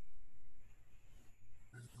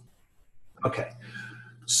 Okay,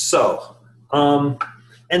 so, and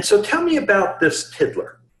so tell me about this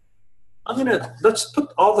tiddler. Let's put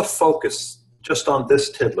all the focus just on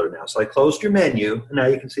this tiddler now. So I closed your menu, and now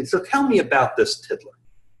you can see. So tell me about this tiddler.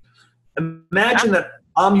 Imagine that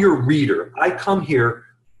I'm your reader. I come here.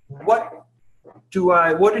 What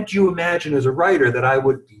did you imagine as a writer that I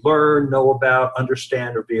would learn, know about,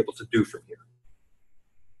 understand, or be able to do from here?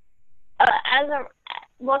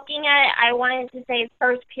 Looking at it, I wanted to say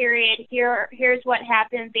first period. Here's what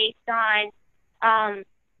happened based on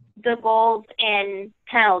the goals and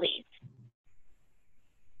penalties.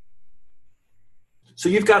 So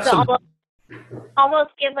you've got some. Almost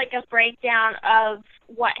give like a breakdown of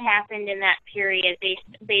what happened in that period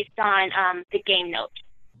based on the game note.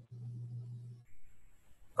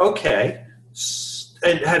 Okay.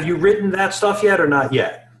 And have you written that stuff yet or not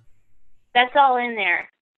yet? That's all in there.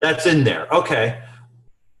 That's in there. Okay.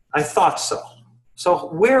 I thought so. So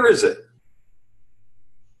where is it?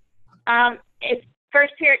 It's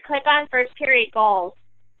first period. Click on first period goals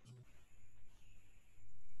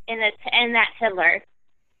in that Tiddler.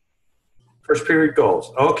 First period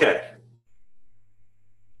goals. Okay.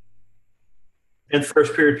 And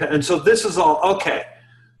first period. And so this is all. Okay.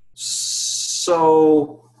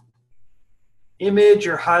 So image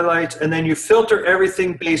or highlights, and then you filter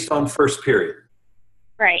everything based on first period.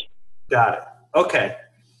 Right. Got it. Okay.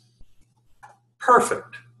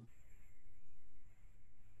 Perfect.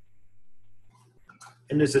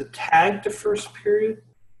 And is it tagged to first period?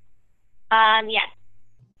 Yes.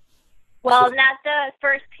 Well, not the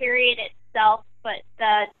first period itself, but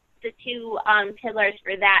the two Tiddlers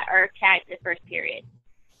for that are tagged to first period.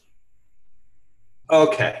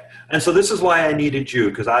 Okay. And so this is why I needed you,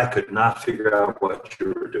 because I could not figure out what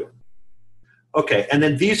you were doing. Okay. And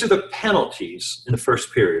then these are the penalties in the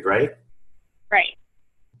first period, right? Right.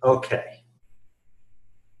 Okay.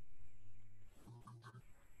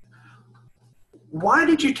 Why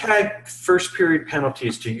did you tag first period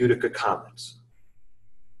penalties to Utica comments?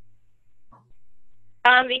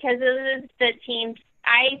 Because this is the teams.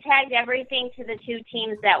 I tagged everything to the two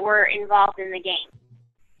teams that were involved in the game.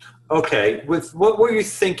 Okay. With what were you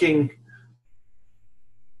thinking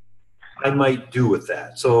I might do with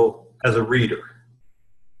that? So as a reader.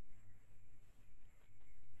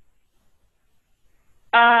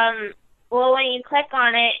 Well, when you click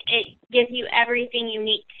on it, it gives you everything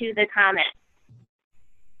unique to the comment.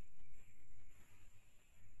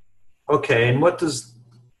 Okay, and what does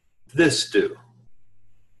this do?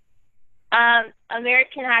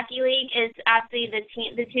 American Hockey League is actually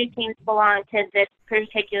the two teams belong to this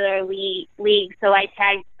particular league, so I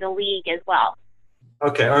tagged the league as well.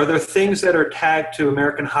 Okay, are there things that are tagged to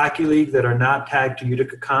American Hockey League that are not tagged to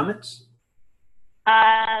Utica Comments?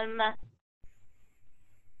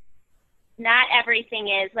 Not everything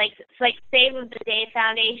is. Like Save of the Day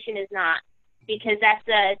Foundation is not, because that's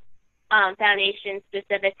a foundation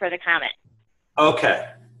specific for the comment. Okay.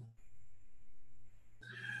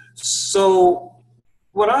 So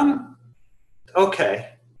okay.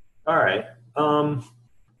 All right.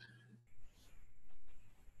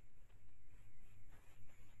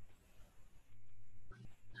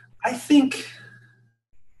 I think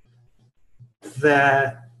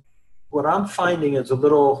that what I'm finding is a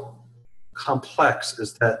little complex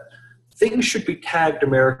is that things should be tagged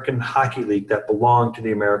American Hockey League that belong to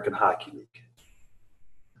the American Hockey League.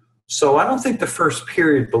 So I don't think the first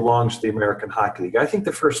period belongs to the American Hockey League. I think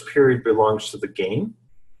the first period belongs to the game.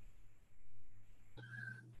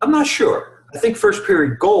 I'm not sure. I think first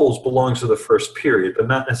period goals belongs to the first period, but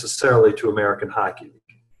not necessarily to American Hockey League.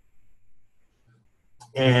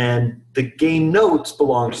 And the game notes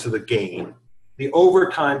belongs to the game. The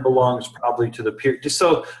overtime belongs probably to the period.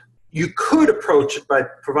 So you could approach it by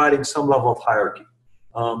providing some level of hierarchy.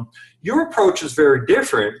 Your approach is very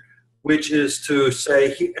different, which is to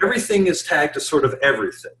say everything is tagged to sort of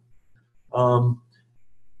everything,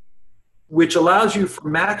 which allows you for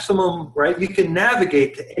maximum, right? You can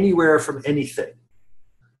navigate to anywhere from anything.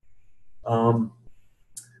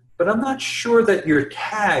 But I'm not sure that your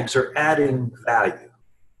tags are adding value.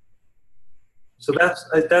 So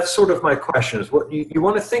that's sort of my question is what you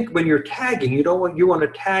want to think when you're tagging, you want to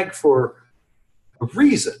tag for a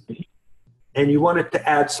reason. And you want it to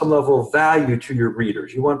add some level of value to your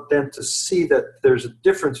readers. You want them to see that there's a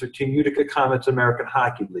difference between Utica Comments and American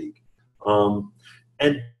Hockey League.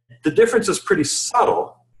 And the difference is pretty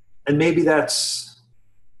subtle, and maybe that's...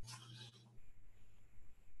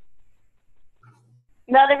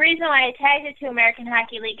 No, the reason why I tagged it to American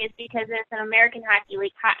Hockey League is because it's an American Hockey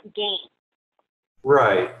League game.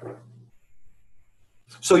 Right.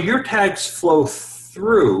 So your tags flow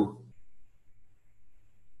through...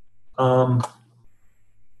 let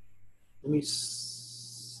me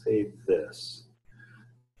save this.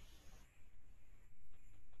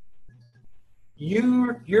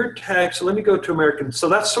 Your tag, so let me go to American. So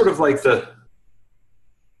that's sort of like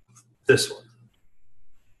this one.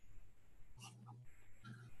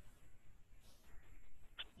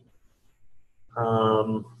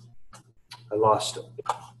 I lost it.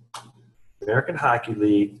 American Hockey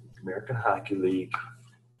League,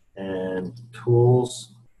 and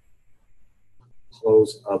tools,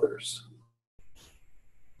 close others.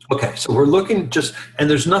 Okay, so we're looking and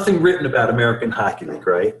there's nothing written about American Hockey League,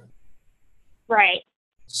 right? Right.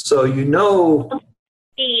 So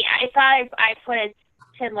See, I thought I put a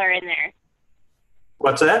Tiddler in there.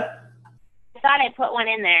 What's that? I thought I put one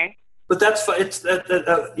in there. But that's fine. It's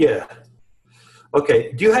yeah.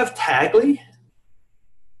 Okay. Do you have Tagly?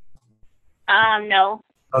 No.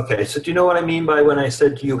 Okay, so do you know what I mean by when I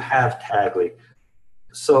said do you have Tagly?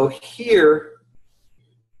 So here,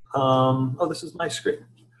 oh, this is my screen.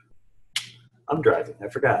 I'm driving, I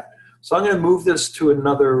forgot. So I'm going to move this to a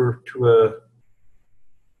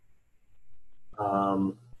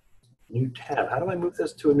new tab. How do I move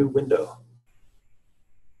this to a new window?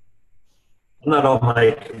 I'm not on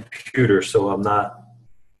my computer, so I'm not,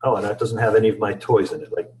 oh, and that doesn't have any of my toys in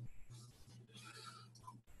it, like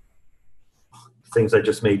things I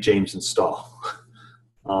just made James install.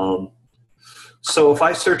 So if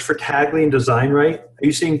I search for Tagly and Design Right, are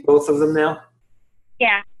you seeing both of them now?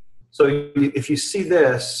 Yeah. So if you see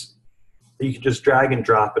this, you can just drag and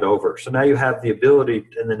drop it over. So now you have the ability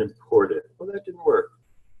and then import it. Well, that didn't work.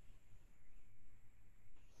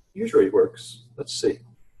 Usually it works. Let's see.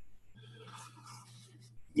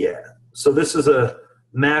 Yeah. So this is a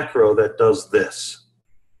macro that does this.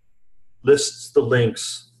 Lists the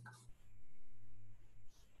links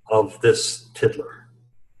of this tiddler.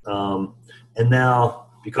 And now,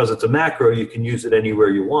 because it's a macro, you can use it anywhere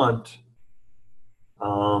you want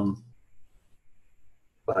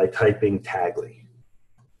by typing Tagly.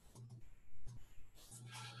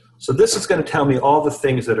 So this is going to tell me all the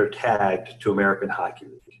things that are tagged to American Hockey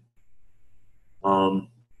League.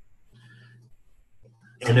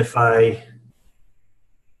 And if I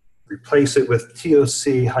replace it with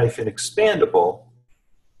TOC-expandable,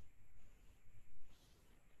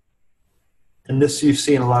 and this you've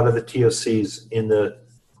seen a lot of the TOCs in the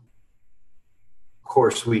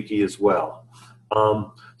course wiki as well.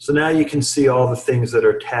 So now you can see all the things that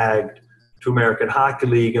are tagged to American Hockey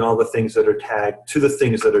League and all the things that are tagged to the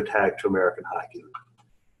things that are tagged to American Hockey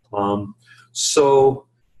League. So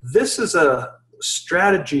this is a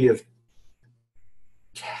strategy of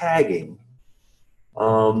tagging,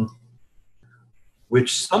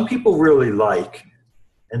 which some people really like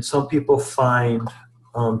and some people find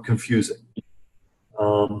confusing.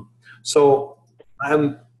 So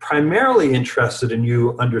I'm primarily interested in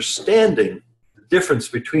you understanding the difference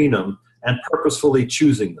between them and purposefully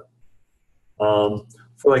choosing them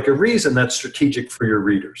for like a reason that's strategic for your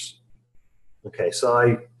readers. Okay,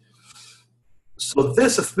 so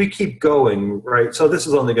this, if we keep going, right, so this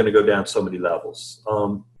is only going to go down so many levels.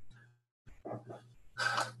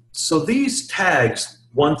 So these tags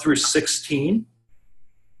 1 through 16,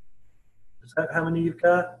 is that how many you've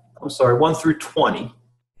got? I'm sorry, 1 through 20.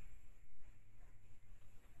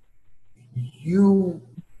 You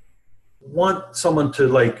want someone to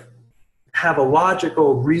like have a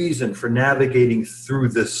logical reason for navigating through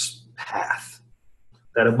this path,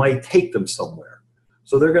 that it might take them somewhere.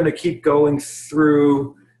 So they're going to keep going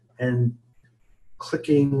through and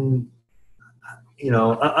clicking. You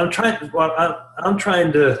know, I'm trying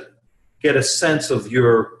to get a sense of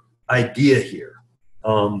your idea here.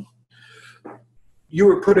 You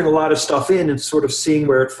were putting a lot of stuff in and sort of seeing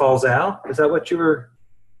where it falls out. Is that what you were?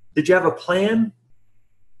 Did you have a plan?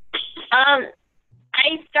 I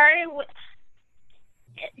started with.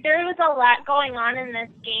 There was a lot going on in this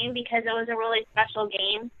game because it was a really special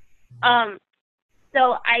game.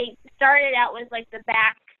 So I started out with like the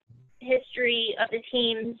back history of the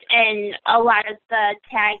teams and a lot of the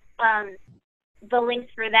tag, the links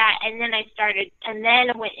for that, and then I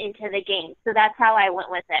went into the game. So that's how I went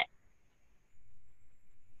with it.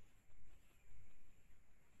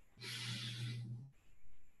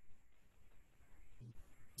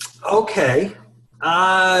 Okay.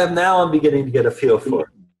 Now I'm beginning to get a feel for it.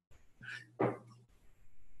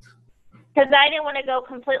 Because I didn't want to go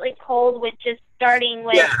completely cold with just starting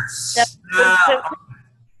with the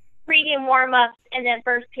pregame warm-ups and then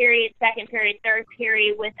first period, second period, third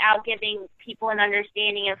period without giving people an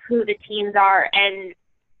understanding of who the teams are and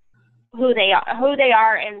who they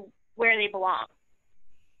are and where they belong.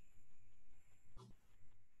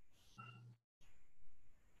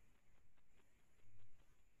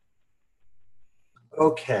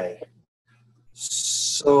 Okay.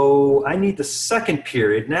 So I need the second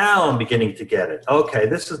period. Now I'm beginning to get it. Okay,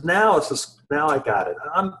 now I got it.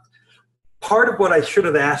 Part of what I should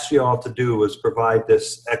have asked you all to do was provide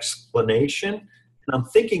this explanation. And I'm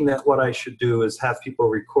thinking that what I should do is have people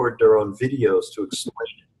record their own videos to explain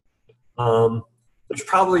it. There's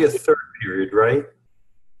probably a third period, right?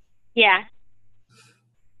 Yeah.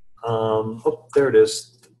 Oh, there it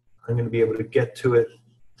is. I'm going to be able to get to it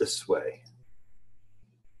this way.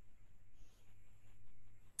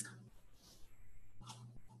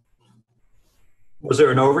 Was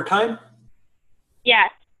there an overtime?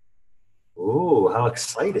 Yes. Oh, how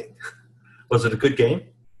exciting. Was it a good game?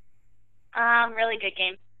 Really good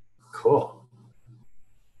game. Cool.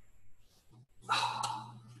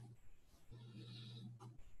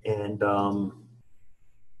 And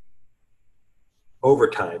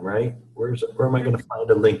overtime, right? Where am I going to find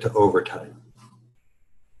a link to overtime?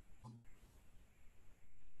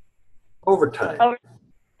 Overtime. Over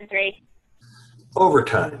 3.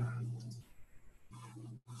 Overtime.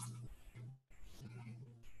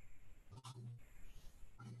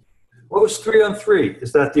 What was 3-on-3?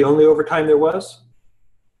 Is that the only overtime there was?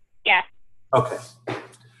 Yeah. Okay.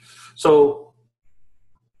 So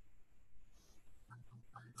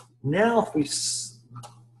now if we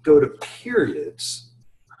go to periods,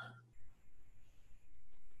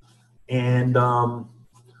 and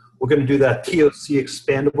we're going to do that TOC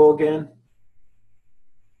expandable again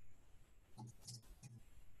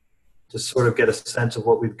to sort of get a sense of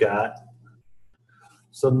what we've got.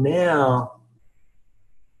 So now,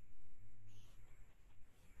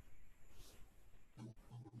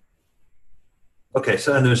 okay,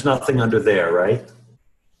 so and there's nothing under there, right?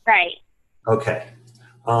 Right. Okay.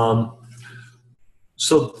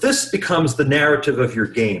 So this becomes the narrative of your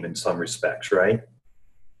game in some respects, right?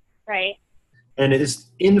 Right. And is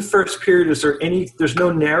in the first period, there's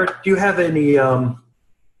no narrative? Do you have any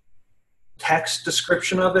text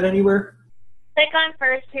description of it anywhere? Click on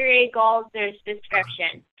first period goals. There's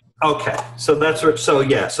description. Okay, so that's what, so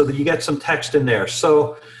yeah, so that you get some text in there.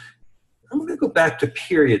 So I'm going to go back to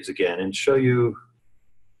periods again and show you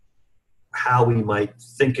how we might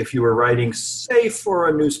think if you were writing, say, for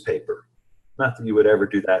a newspaper. Not that you would ever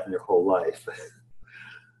do that in your whole life.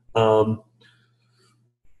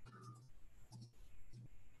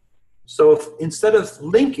 So if, instead of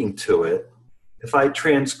linking to it, if I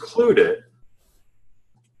transclude it,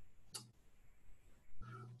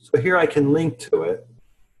 so here I can link to it.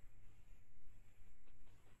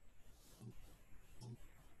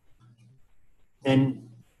 And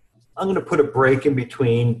I'm going to put a break in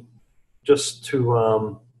between just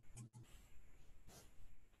to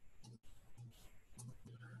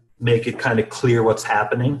make it kind of clear what's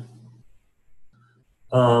happening.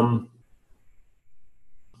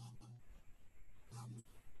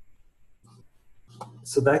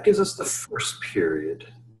 So that gives us the first period.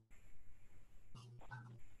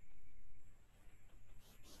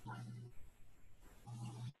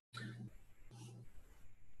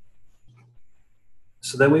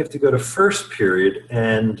 So then we have to go to first period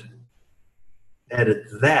and edit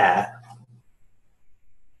that.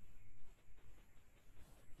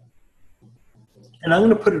 And I'm going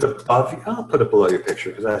to put it above, I'll put it below your picture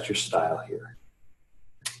because that's your style here.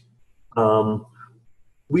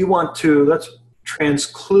 We want to, let's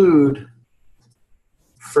transclude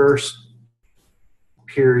first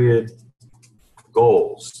period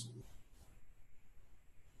goals.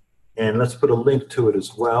 And let's put a link to it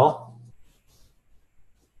as well.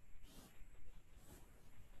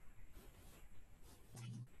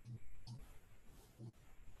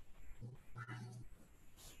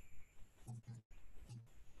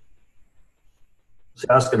 So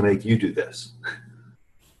I was going to make you do this.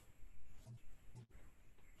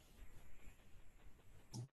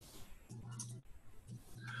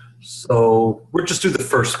 So we'll just do the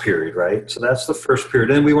first period, right? So that's the first period.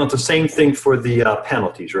 And we want the same thing for the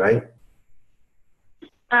penalties, right?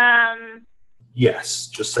 Yes.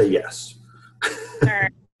 Just say yes. Sure.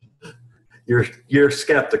 You're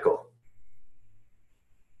skeptical.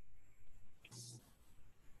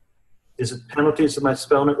 Is it penalties? Am I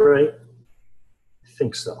spelling it right? I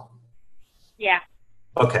think so. Yeah.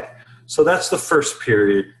 Okay. So that's the first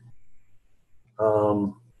period.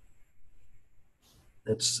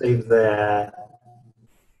 Let's save that.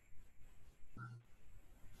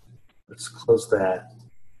 Let's close that.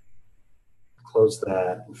 Close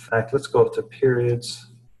that. In fact, let's go up to periods.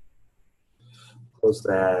 Close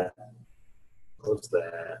that. Close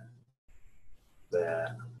that.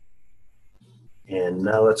 That. And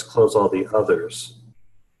now let's close all the others.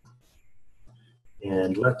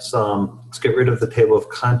 And let's get rid of the table of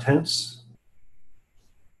contents.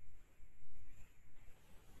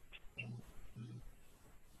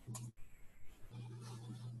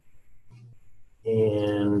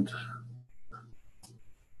 And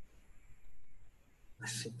I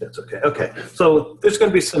think that's okay. Okay, so there's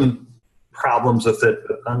going to be some problems with it,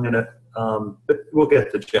 but I'm going to, but we'll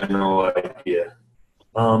get the general idea.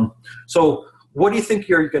 So what do you think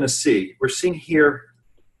you're going to see? We're seeing here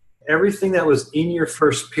everything that was in your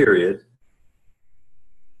first period,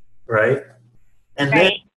 right? And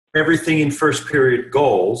then everything in first period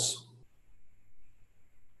goals,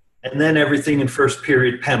 and then everything in first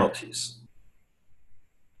period penalties.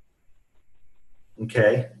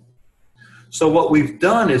 Okay? So what we've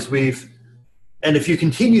done is and if you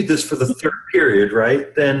continued this for the third period,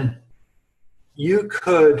 right, then you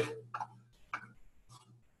could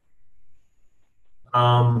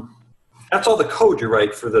That's all the code you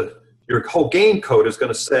write for your whole game code is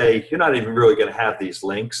going to say you're not even really going to have these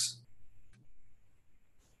links.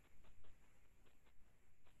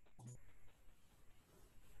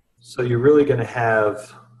 So you're really going to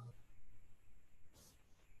have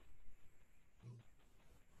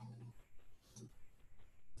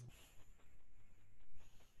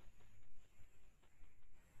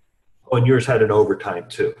and yours had an overtime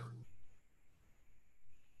too.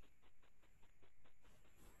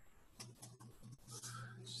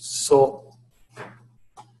 So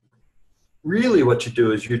really what you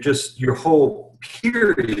do is your whole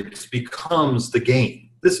period becomes the game.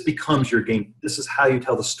 This becomes your game. This is how you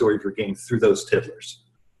tell the story of your game through those tiddlers.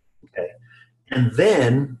 Okay. And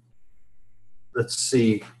then, let's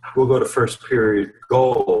see, we'll go to first period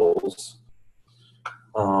goals.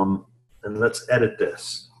 And let's edit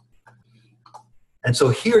this. And so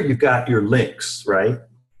here you've got your links, right?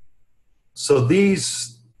 So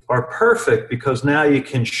these are perfect because now you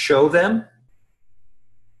can show them.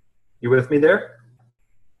 You with me there?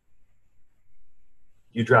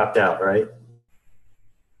 You dropped out, right?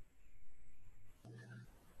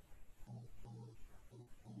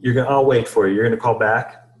 I'll wait for you. You're going to call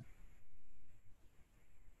back?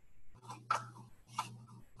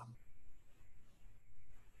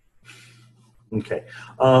 Okay.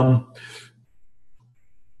 I'm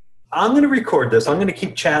going to record this. I'm going to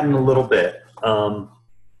keep chatting a little bit.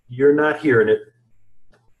 You're not hearing it,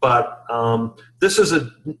 but this is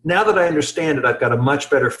now that I understand it, I've got a much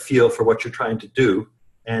better feel for what you're trying to do,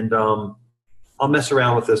 and I'll mess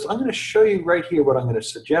around with this. I'm going to show you right here what I'm going to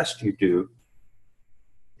suggest you do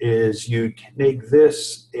is you make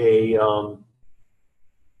this a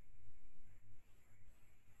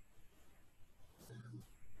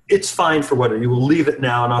it's fine for what you will leave it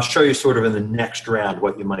now, and I'll show you sort of in the next round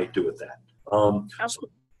what you might do with that. Okay.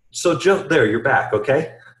 So just there, you're back,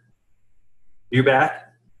 okay? You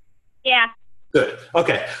back? Yeah. Good.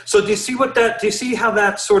 Okay. So do you see how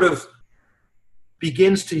that sort of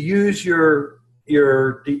begins to use the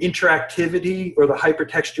interactivity or the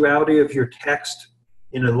hypertextuality of your text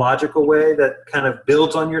in a logical way that kind of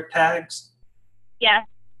builds on your tags? Yeah.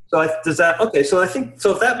 So does that, okay, so I think,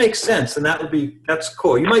 so if that makes sense, then that's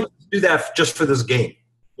cool. You might do that just for this game.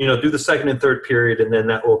 Do the second and third period, and then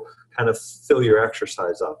that will kind of fill your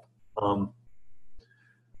exercise up.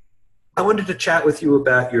 I wanted to chat with you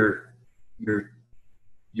about your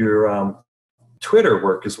Twitter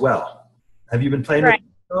work as well. Have you been playing with it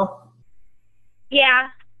at all? Yeah.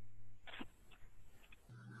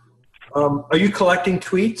 Are you collecting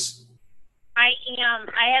tweets? I am.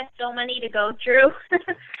 I have so many to go through.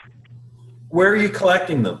 Where are you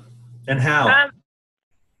collecting them, and how?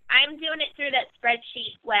 I'm doing it through that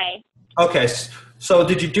spreadsheet way. Okay, so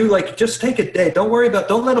did you do just take a day? Don't let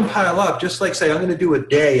them pile up. Just say, I'm going to do a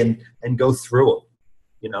day and go through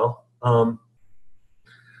them.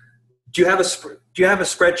 Do you have a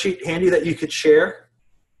spreadsheet handy that you could share?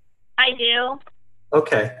 I do.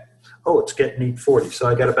 Okay. Oh, it's getting 8:40, so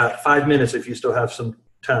I got about 5 minutes if you still have some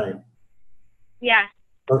time. Yeah.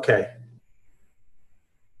 Okay.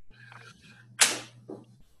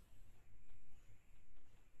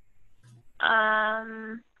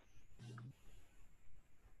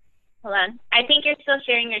 Hold on. I think you're still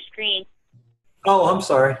sharing your screen. Oh, I'm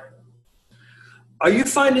sorry. Are you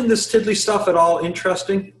finding this Tiddly stuff at all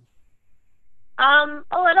interesting? A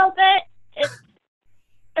little bit.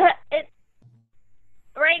 It's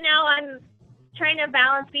right now I'm trying to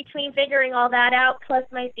balance between figuring all that out plus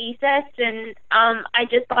my thesis, and I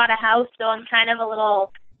just bought a house, so I'm kind of a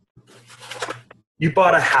little. You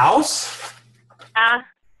bought a house?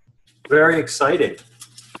 Very exciting.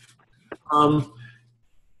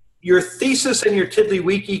 Your thesis and your Tiddly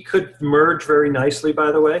Wiki could merge very nicely,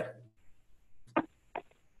 by the way.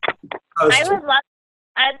 I'd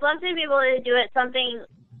love to be able to do it something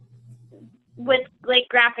with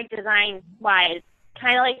graphic design wise,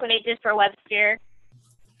 kind of like what I did for WebSphere.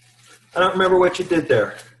 I don't remember what you did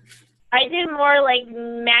there. I did more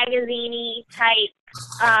magazine-y type,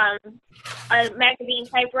 a magazine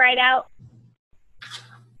type write-out.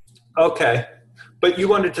 Okay, but you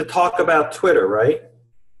wanted to talk about Twitter, right?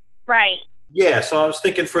 Right. Yeah, so I was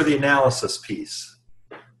thinking for the analysis piece.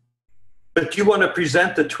 But do you want to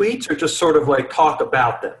present the tweets or just sort of talk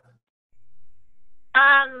about them?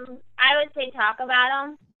 I would say talk about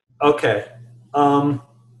them. Okay.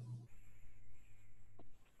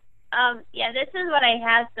 Yeah, this is what I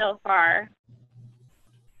have so far.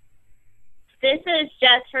 This is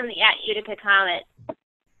just from the @Utica comment.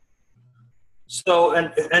 So,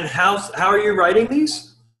 and how are you writing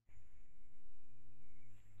these?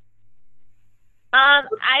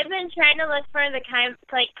 I've been trying to look for the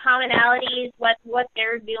commonalities with what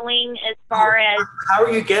they're doing as far as. How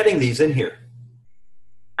are you getting these in here?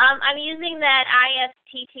 I'm using that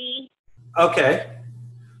IFTT. Okay.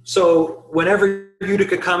 So whenever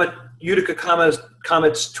Utica Comets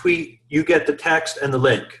tweet, you get the text and the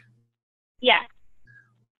link. Yeah.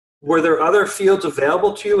 Were there other fields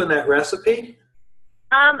available to you in that recipe?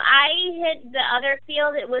 I hit the other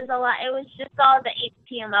field. It was just all the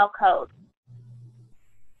HTML code.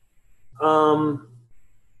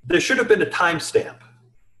 There should have been a timestamp.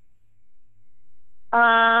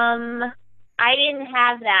 I didn't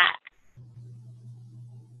have that.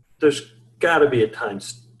 There's got to be a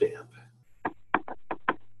timestamp.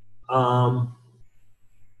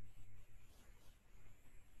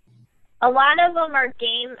 A lot of them are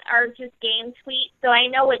just game tweets, so I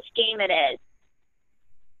know which game it is.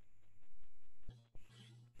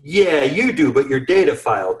 Yeah, you do, but your data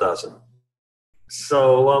file doesn't.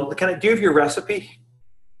 So, do you have your recipe?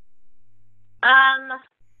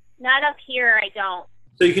 Not up here, I don't.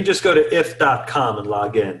 So you can just go to if.com and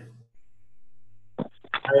log in.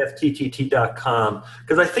 IFTTT.com.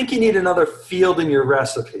 Because I think you need another field in your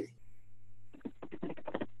recipe.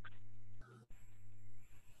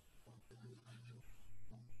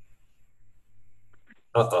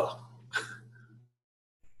 Uh-oh.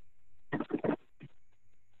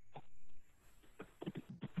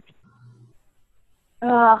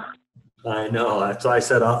 Oh, I know. That's why I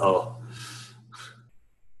said uh-oh.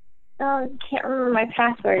 I can't remember my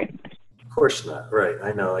password. Of course not. Right.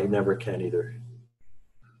 I know. I never can either.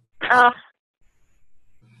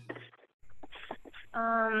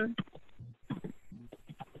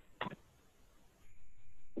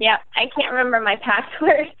 Yeah, I can't remember my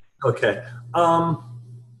password. Okay.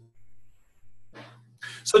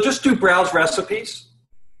 So just do browse recipes.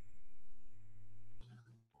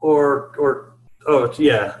 Or oh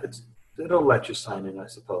yeah, it'll let you sign in, I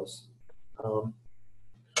suppose.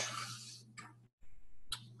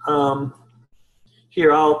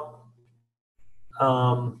 Here I'll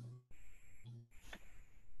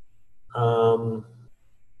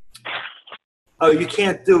oh, you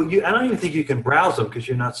can't do you. I don't even think you can browse them because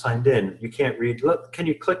you're not signed in. You can't read. Look, can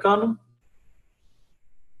you click on them?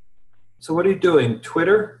 So what are you doing?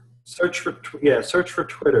 Twitter? Search for search for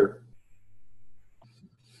Twitter.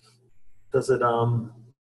 Does it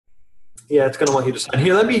yeah, it's gonna want you to sign.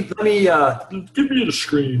 Here, let me give me the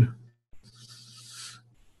screen.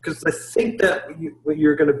 Because I think that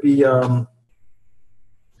you're gonna be another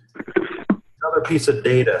piece of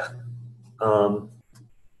data.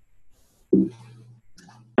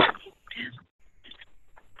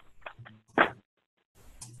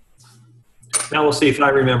 Now we'll see if I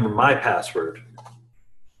remember my password.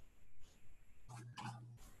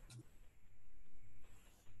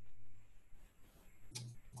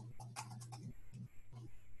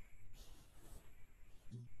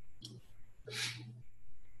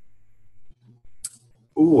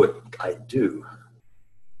 Ooh, I do.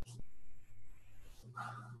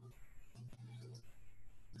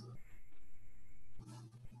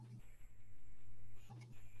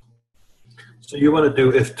 So you want to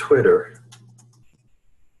do if Twitter.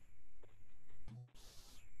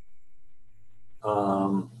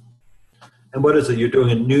 And what is it? You're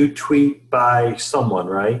doing a new tweet by someone,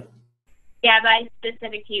 right? Yeah, by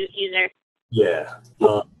specific user. Yeah.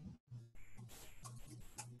 I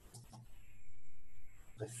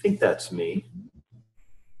think that's me.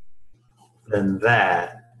 Then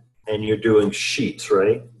that, and you're doing sheets,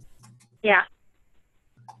 right? Yeah.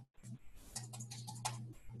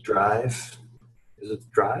 Drive. Is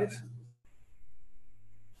it Drive?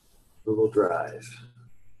 Google Drive.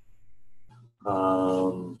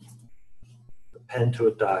 Append to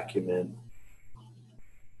a document.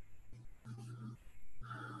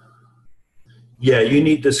 Yeah, you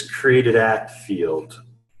need this created at field.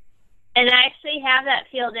 And I actually have that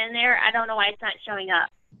field in there. I don't know why it's not showing up.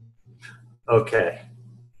 Okay.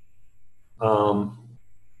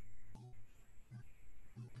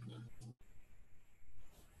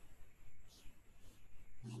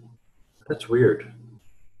 That's weird.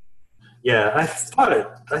 Yeah, I thought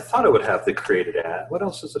it would have the created at. What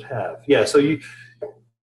else does it have? Yeah, so you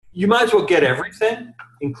might as well get everything,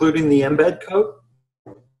 including the embed code.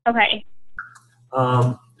 Okay.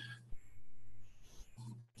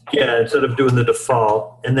 Yeah, instead of doing the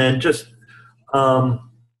default, and then just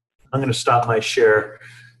I'm going to stop my share,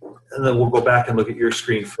 and then we'll go back and look at your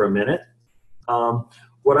screen for a minute.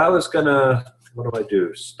 What do I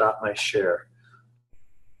do? Stop my share.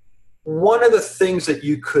 One of the things that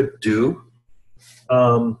you could do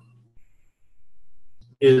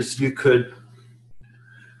is you could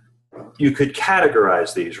you could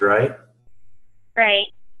categorize these, right? Right.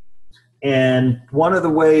 And one of the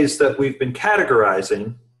ways that we've been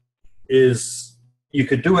categorizing is you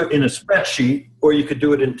could do it in a spreadsheet or you could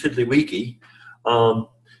do it in TiddlyWiki.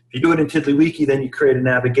 If you do it in TiddlyWiki, then you create a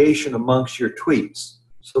navigation amongst your tweets.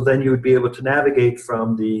 So then you would be able to navigate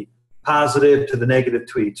from the positive to the negative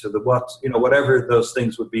tweets or the whatever those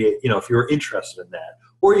things would be, if you were interested in that.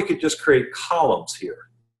 Or you could just create columns here.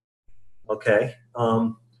 Okay?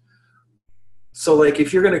 So like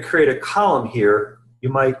if you're going to create a column here, you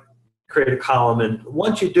might create a column, and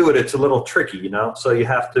once you do it, it's a little tricky, so you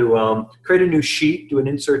have to create a new sheet, do an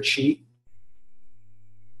insert sheet.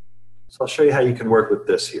 So I'll show you how you can work with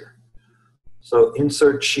this here. So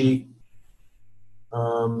insert sheet,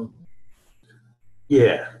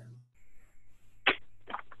 yeah.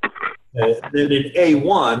 And then in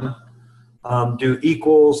A1, do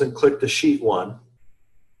equals and click the sheet 1.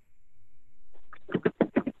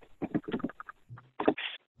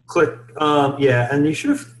 Click, yeah, and you should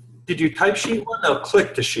have, did you type sheet 1? No,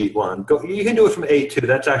 click to sheet 1. Go, you can do it from A2.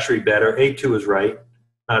 That's actually better. A2 is right,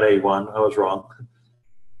 not A1. I was wrong.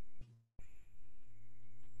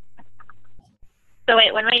 So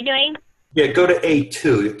wait, what am I doing? Yeah, go to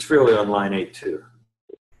A2. It's really on line A2.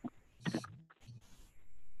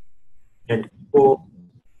 And equal,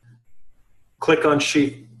 click on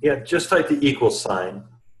sheet, yeah, just type the equal sign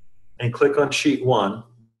and click on sheet 1.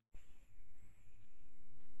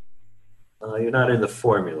 You're not in the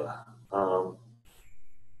formula. Do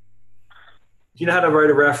you know how to write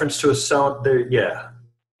a reference to a cell? There, yeah.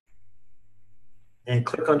 And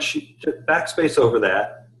click on sheet, backspace over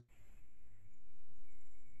that.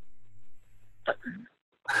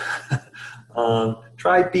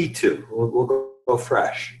 Try B2. We'll go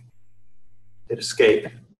fresh. Hit escape.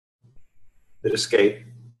 Hit escape.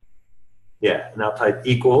 Yeah, now type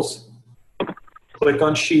equals. Click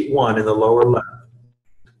on sheet 1 in the lower left.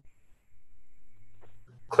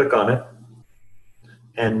 Click on it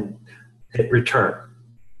and hit return.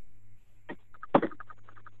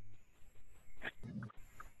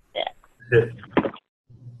 Hit,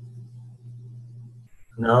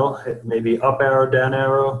 no, hit maybe up arrow, down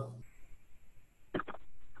arrow.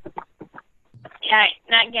 Yeah,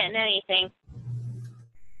 not getting anything.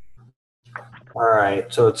 All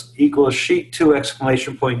right, so it's equals sheet 2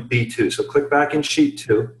 exclamation point B2. So click back in sheet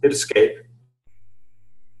 2, hit escape.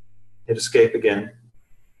 Hit escape again.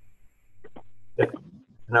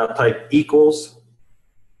 Now type equals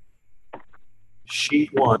sheet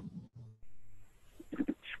 1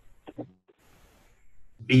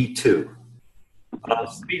 B2.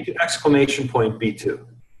 B2 exclamation point B2.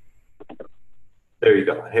 There you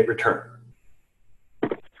go. Hit return.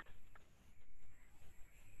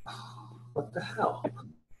 What the hell?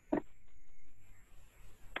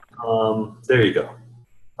 There you go.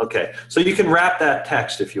 Okay, so you can wrap that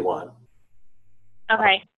text if you want.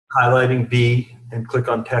 Okay. Highlighting B and click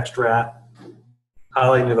on text wrap.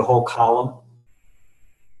 Highlighting the whole column.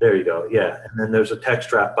 There you go, yeah. And then there's a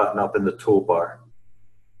text wrap button up in the toolbar.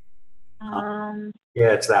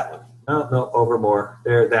 Yeah, it's that one. No, over more.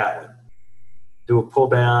 There, that one. Do a pull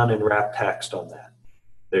down and wrap text on that.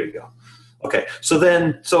 There you go. Okay, so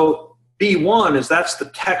B1 that's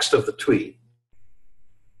the text of the tweet.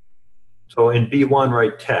 So in B1,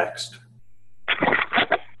 write text.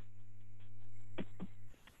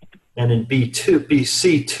 And in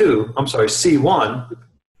C1,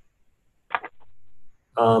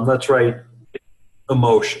 let's write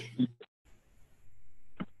emotion.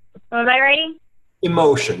 What am I writing?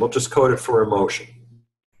 Emotion. We'll just code it for emotion.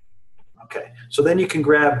 Okay. So then you can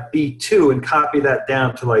grab B2 and copy that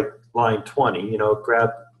down to like line 20.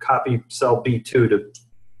 Copy cell B2 to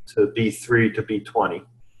B3 to B20.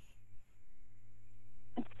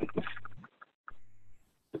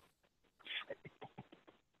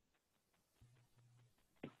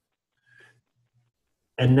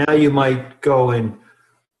 And now you might go and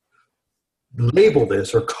label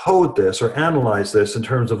this or code this or analyze this in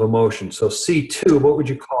terms of emotion. So C2, what would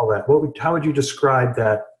you call that? How would you describe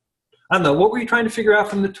that? I don't know. What were you trying to figure out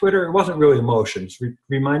from the Twitter? It wasn't really emotions.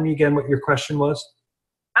 Remind me again what your question was.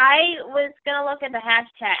 I was going to look at the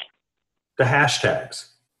hashtag. The hashtags.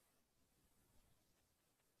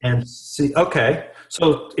 And okay.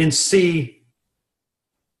 So in C1,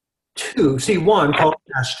 call it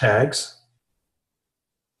hashtags.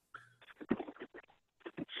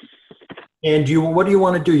 And what do you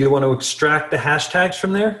want to do? You want to extract the hashtags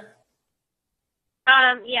from there?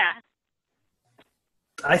 Yeah.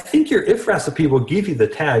 I think your if recipe will give you the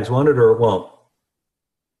tags, won't it, or it won't?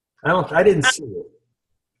 I didn't see it.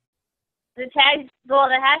 The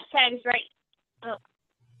hashtags, right. Oh.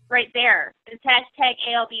 right there. It's hashtag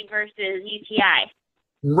ALB versus UTI.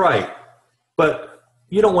 Right. But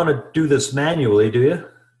you don't want to do this manually, do you?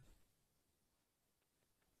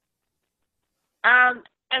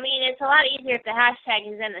 I mean, it's a lot easier if the hashtag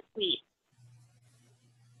is in the tweet.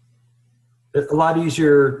 A lot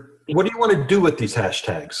easier. What do you want to do with these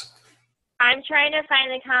hashtags? I'm trying to find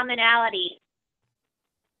the commonality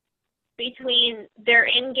between their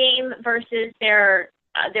in-game versus their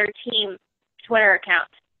team Twitter account.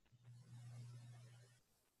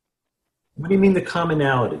 What do you mean the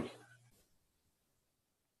commonality?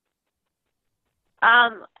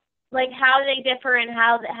 Like how they differ and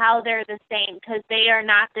how they're the same, because they are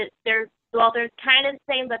not they're kind of the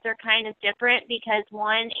same, but they're kind of different, because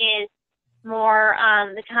one is more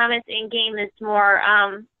the comments in game is more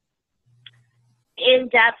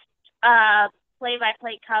in-depth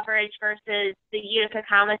play-by-play coverage versus the Utica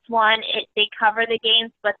Comets one. They cover the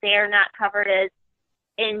games, but they are not covered as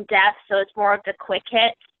in-depth, so it's more of the quick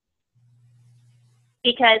hits.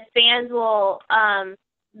 Because fans will,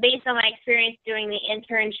 based on my experience doing the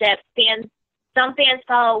internship, some fans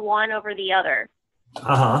follow one over the other.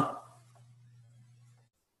 Uh-huh.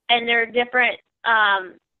 And there are different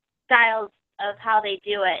styles of how they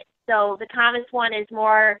do it. So the Comets one is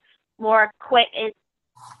more quick. It's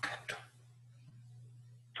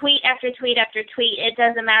tweet after tweet after tweet. It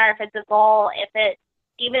doesn't matter if it's a goal,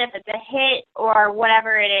 even if it's a hit or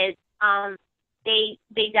whatever it is. They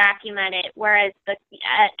document it. Whereas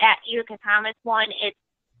at Utica Comets one, it's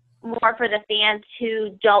more for the fans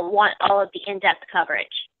who don't want all of the in-depth coverage.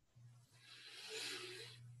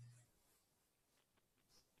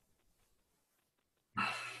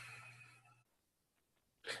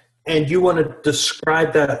 And you want to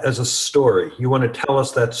describe that as a story. You want to tell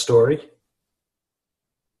us that story?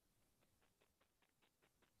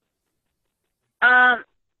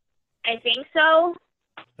 I think so.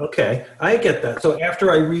 Okay, I get that. So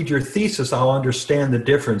after I read your thesis, I'll understand the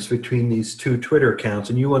difference between these two Twitter accounts.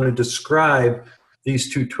 And you want to describe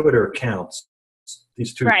these two Twitter accounts,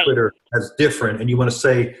 these two Right. Twitter as different. And you want to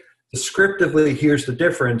say descriptively, here's the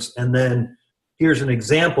difference. And then here's an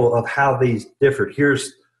example of how these differed.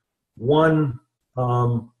 Here's one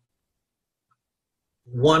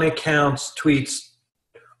account's tweets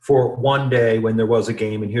for one day when there was a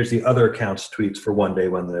game, and here's the other account's tweets for one day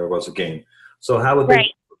when there was a game. So how would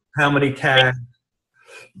Right. how many tags?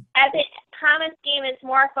 At the Comets game, it's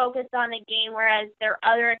more focused on the game, whereas their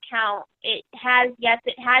other account, it has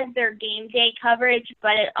their game day coverage,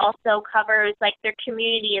 but it also covers like their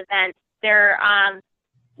community events, their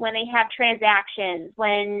when they have transactions,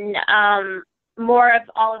 when more of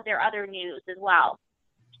all of their other news as well.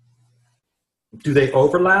 Do they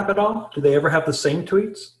overlap at all? Do they ever have the same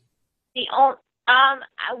tweets? The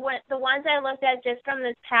ones I looked at just from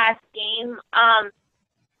this past game,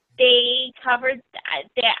 they covered.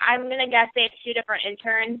 I'm gonna guess they have two different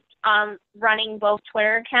interns running both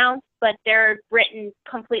Twitter accounts, but they're written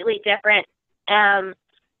completely different.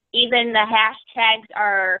 Even the hashtags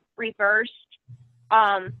are reversed,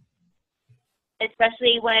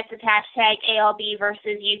 especially when it's a hashtag ALB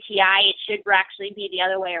versus UTI. It should actually be the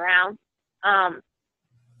other way around.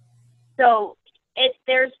 So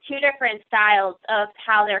there's two different styles of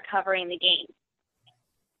how they're covering the game.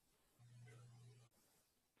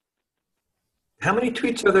 How many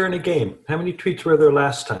tweets are there in a game? How many tweets were there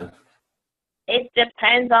last time? It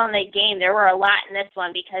depends on the game. There were a lot in this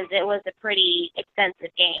one because it was a pretty extensive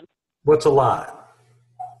game. What's a lot?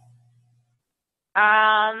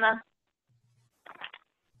 I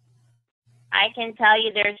can tell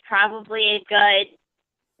you there's probably a good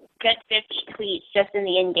 50 tweets just in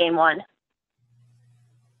the in-game one.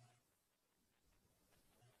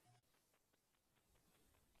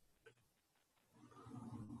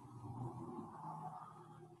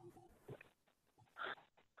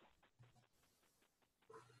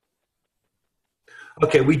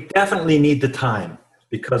 Okay, we definitely need the time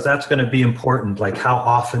because that's going to be important, like how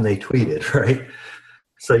often they tweeted, right?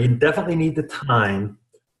 So you definitely need the time.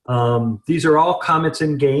 These are all comments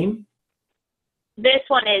in game? This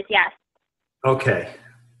one is, yes. Okay.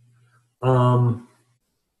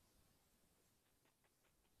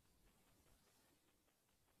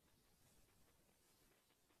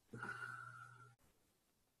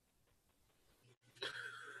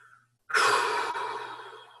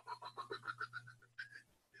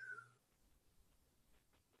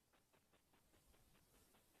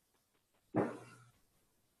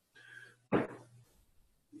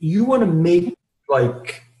 You want to make,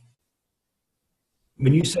 like,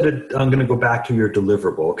 when you said it, I'm going to go back to your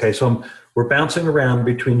deliverable. Okay, so we're bouncing around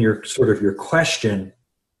between your sort of your question,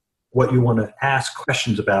 what you want to ask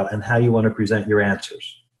questions about, and how you want to present your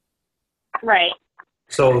answers. Right.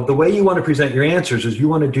 So the way you want to present your answers is you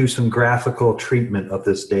want to do some graphical treatment of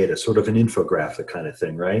this data, sort of an infographic kind of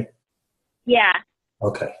thing, right? Yeah.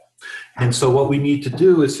 Okay. And so what we need to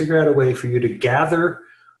do is figure out a way for you to gather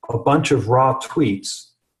a bunch of raw tweets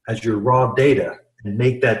as your raw data and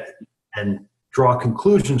make that and draw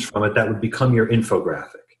conclusions from it that would become your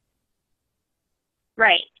infographic.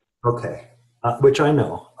 Right. Okay. Which I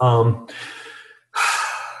know.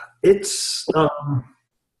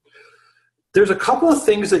 There's a couple of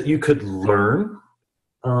things that you could learn.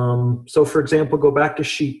 So for example, go back to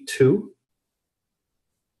sheet 2.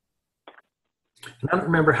 And I don't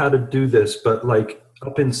remember how to do this, but like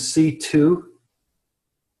up in C2,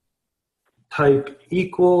 type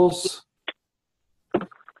equals,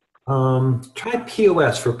 try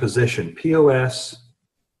POS for position. POS,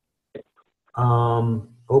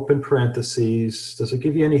 open parentheses. Does it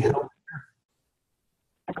give you any help?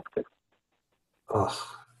 Oh, it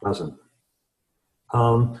doesn't.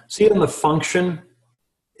 See on the function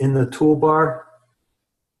in the toolbar,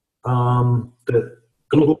 the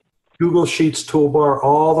Google Sheets toolbar,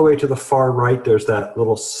 all the way to the far right, there's that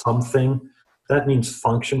little something. That means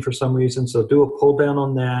function for some reason. So do a pull down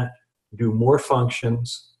on that, do more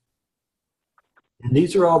functions. And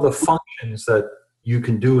these are all the functions that you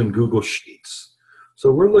can do in Google Sheets.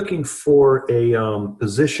 So we're looking for a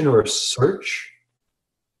position or a search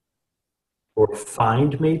or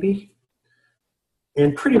find maybe.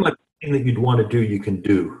 And pretty much anything that you'd want to do, you can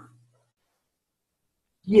do.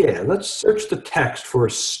 Yeah, let's search the text for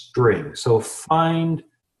a string. So find,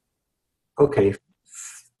 okay,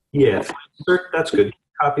 yeah, search, that's good.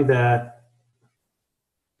 Copy that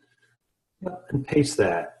and paste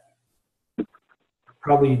that.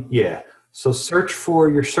 Probably, yeah. So search for,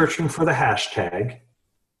 you're searching for the hashtag,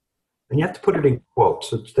 and you have to put it in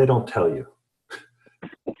quotes, so they don't tell you.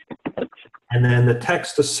 And then the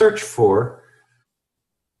text to search for,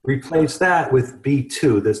 replace that with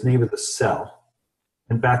B2, this name of the cell.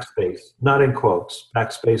 And backspace, not in quotes,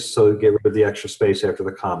 backspace so you get rid of the extra space after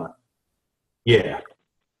the comma. Yeah.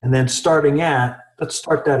 And then starting at, let's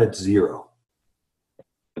start that at 0.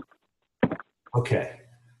 Okay.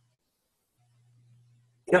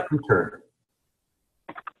 Yep, return.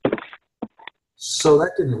 So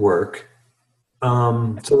that didn't work.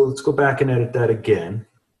 So let's go back and edit that again.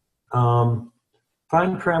 Find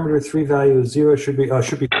parameter 3 value of 0 should be 1.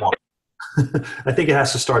 I think it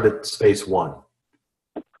has to start at space 1.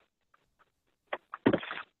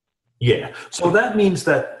 Yeah, so that means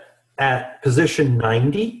that at position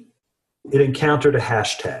 90, it encountered a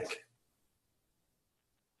hashtag.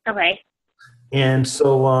 Okay. And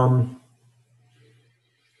so,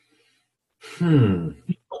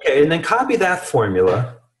 okay, and then copy that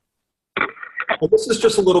formula. Well, this is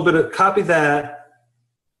just a little bit of, copy that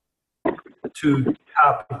to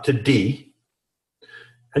D.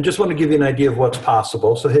 I just want to give you an idea of what's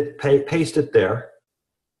possible. So hit paste it there.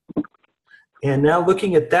 And now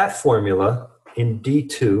looking at that formula in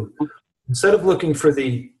D2, instead of looking for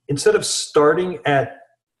instead of starting at,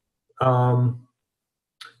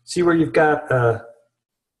 see where you've got the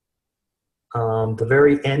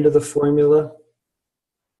very end of the formula?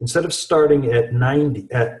 Instead of starting at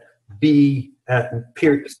 90, at B, at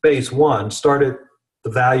period space 1, start at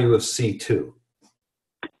the value of C2.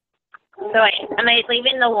 So wait, am I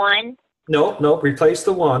leaving the 1? No, replace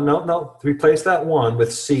the 1. No, replace that 1 with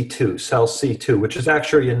C2, cell C2, which is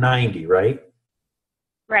actually a 90, right?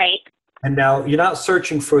 Right. And now you're not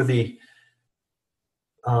searching for the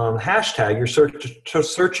hashtag, you're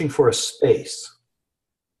searching for a space.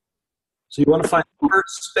 So you want to find the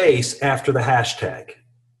first space after the hashtag.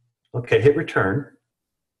 Okay, hit return.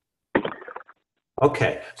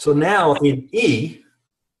 Okay, so now in E,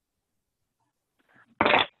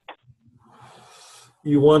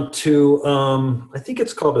 you want to, I think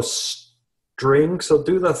it's called a string. So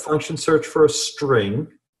do the function search for a string.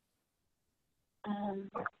 I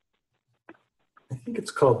think it's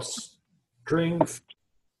called string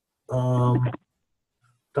dollar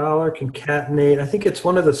concatenate. I think it's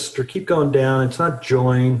one of the, keep going down. It's not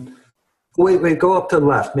join. Wait, go up to the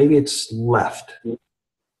left. Maybe it's left.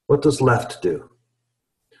 What does left do?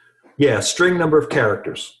 Yeah, string number of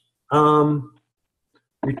characters.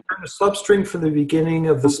 Return a substring from the beginning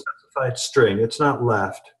of the specified string. It's not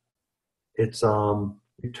left. It's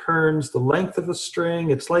returns the length of a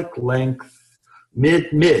string. It's like length,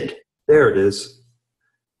 mid. There it is.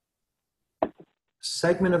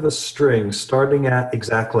 Segment of a string starting at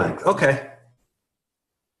exact length. Okay.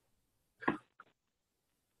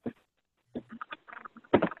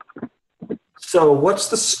 So what's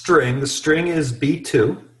the string? The string is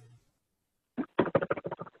B2.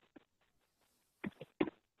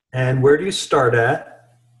 And where do you start at?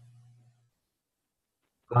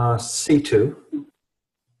 C2.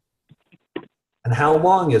 And how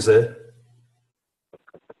long is it?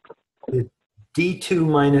 D2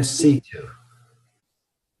 minus C2.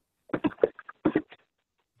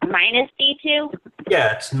 Minus D2?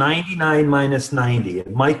 Yeah, it's 99 minus 90.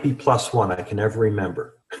 It might be plus 1. I can never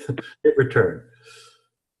remember. Hit return.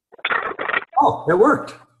 Oh, it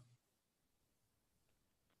worked. Do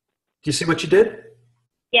you see what you did?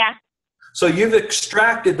 Yeah. So you've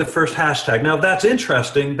extracted the first hashtag. Now, if that's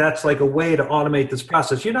interesting, that's like a way to automate this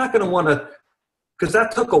process. You're not going to want to, because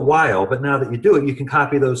that took a while, but now that you do it, you can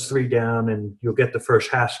copy those 3 down and you'll get the first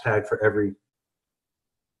hashtag for every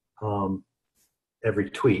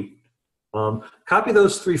tweet. Copy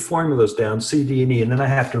those 3 formulas down, C, D, and E, and then I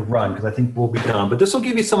have to run because I think we'll be done. But this will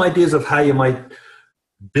give you some ideas of how you might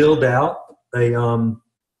build out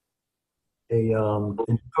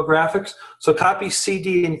infographics. So copy C,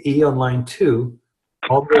 D, and E on line 2.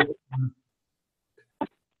 All the way down.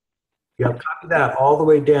 Yeah, copy that all the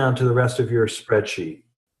way down to the rest of your spreadsheet.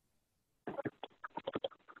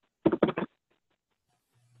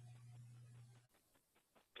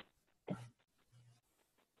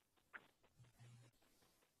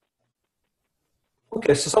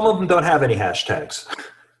 Okay, so some of them don't have any hashtags,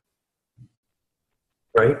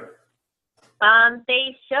 right?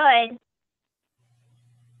 They should.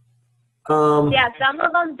 Yeah, some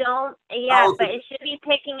of them don't. Yeah, but it should be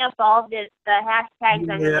picking up all the hashtags.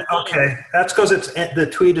 Yeah, okay. That's because the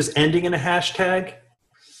tweet is ending in a hashtag.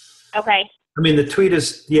 Okay. I mean, the tweet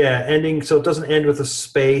is, ending, so it doesn't end with a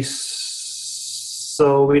space.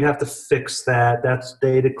 So we'd have to fix that. That's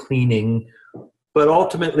data cleaning. But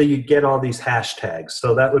ultimately, you get all these hashtags.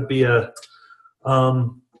 So that would be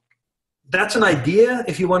that's an idea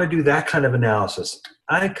if you want to do that kind of analysis.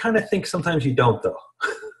 I kind of think sometimes you don't, though.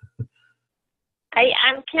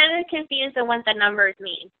 I'm kind of confused on what the numbers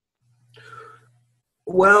mean.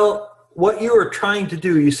 Well, what you were trying to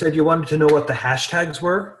do, you said you wanted to know what the hashtags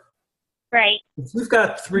were. Right. If you've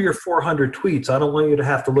got 300 or 400 tweets, I don't want you to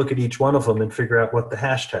have to look at each one of them and figure out what the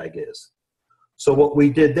hashtag is. So what we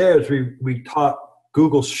did there is we taught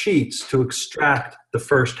Google Sheets to extract the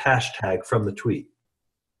first hashtag from the tweet.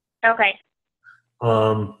 Okay.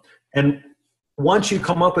 And once you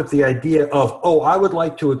come up with the idea of, I would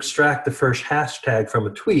like to extract the first hashtag from a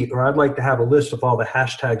tweet, or I'd like to have a list of all the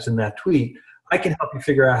hashtags in that tweet, I can help you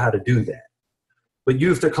figure out how to do that. But you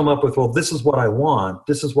have to come up with, this is what I want.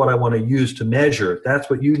 This is what I want to use to measure. That's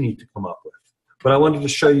what you need to come up with. But I wanted to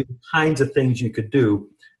show you the kinds of things you could do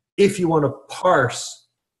if you want to parse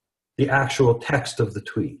the actual text of the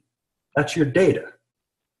tweet. That's your data.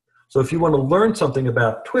 So if you want to learn something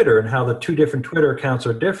about Twitter and how the 2 different Twitter accounts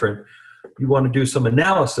are different, you want to do some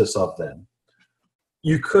analysis of them.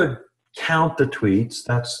 You could count the tweets.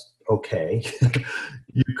 That's okay.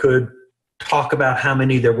 You could talk about how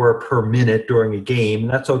many there were per minute during a game.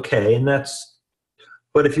 That's okay.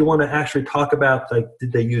 But if you want to actually talk about, like,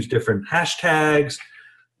 did they use different hashtags?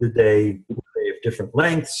 Did they have different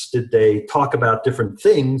lengths? Did they talk about different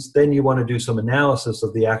things? Then you want to do some analysis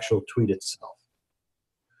of the actual tweet itself.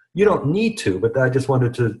 You don't need to, but I just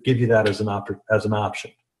wanted to give you that as an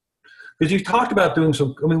option. Because you talked about doing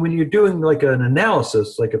when you're doing like an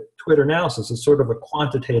analysis, like a Twitter analysis, it's sort of a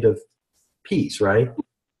quantitative piece, right?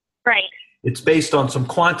 Right. It's based on some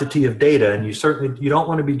quantity of data, and you don't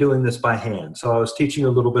want to be doing this by hand. So I was teaching you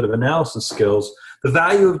a little bit of analysis skills. The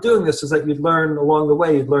value of doing this is that you'd learn along the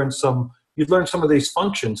way, you'd learn some of these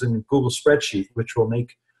functions in Google Spreadsheet, which will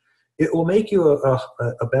make you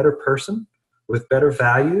a better person with better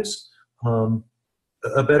values,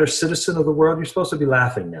 a better citizen of the world. You're supposed to be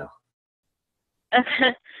laughing now.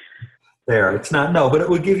 There, it's not, no, but it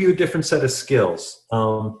would give you a different set of skills.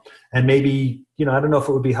 And maybe, I don't know if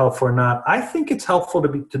it would be helpful or not. I think it's helpful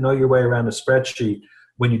to know your way around a spreadsheet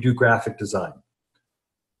when you do graphic design.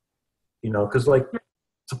 Because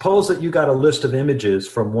suppose that you got a list of images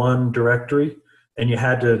from one directory and you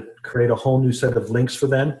had to create a whole new set of links for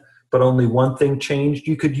them, but only one thing changed.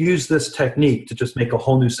 You could use this technique to just make a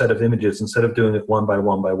whole new set of images instead of doing it one by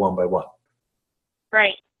one by one by one.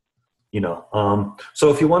 Right. So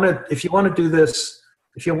if you want to do this,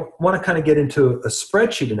 if you want to kind of get into a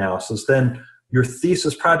spreadsheet analysis, then your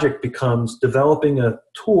thesis project becomes developing a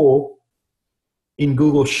tool in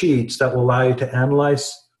Google Sheets that will allow you to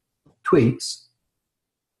analyze tweets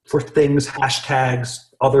for things, hashtags,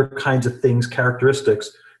 other kinds of things,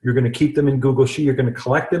 characteristics. You're going to keep them in Google Sheet. You're going to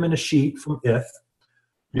collect them in a sheet from IF.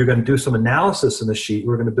 You're going to do some analysis in the sheet.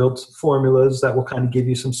 We're going to build some formulas that will kind of give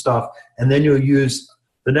you some stuff. And then you'll use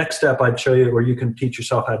the next step I'd show you, where you can teach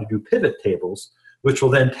yourself how to do pivot tables. which will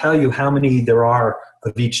then tell you how many there are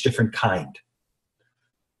of each different kind.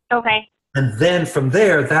 Okay. And then from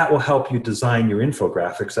there, that will help you design your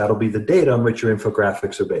infographics. That'll be the data on which your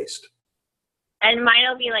infographics are based. And mine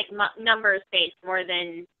will be like numbers based more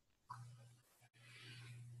than,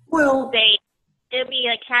 Well, it'll be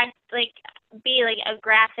like a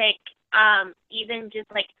graphic, even just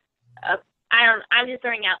like I'm just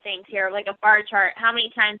throwing out things here, like a bar chart, how many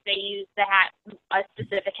times they use a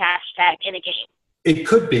specific hashtag in a game. it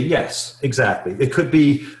could be, yes, exactly. It could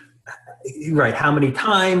be, right, how many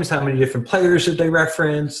times, how many different players did they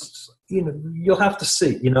reference? You know, you'll have to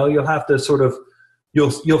see, you'll have to sort of,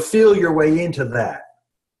 you'll feel your way into that.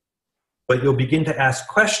 But you'll begin to ask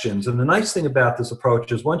questions. And the nice thing about this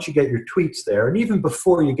approach is once you get your tweets there, and even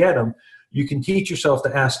before you get them, you can teach yourself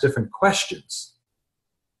to ask different questions.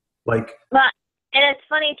 And it's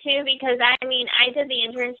funny too, because I did the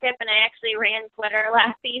internship and I actually ran Twitter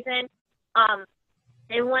last season.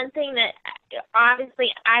 And one thing that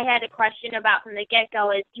obviously I had a question about from the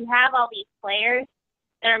get-go is you have all these players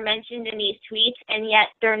that are mentioned in these tweets, and yet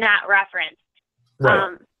they're not referenced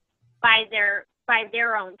by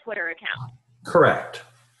their own Twitter account. Correct.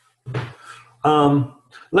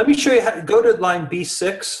 Let me show you how to go to line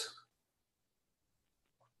B6.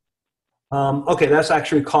 Okay, that's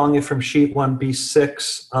actually calling it from sheet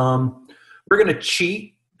 1B6. We're going to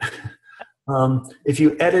cheat. If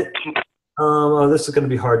you edit, this is going to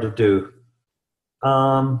be hard to do.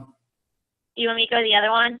 You want me to go to the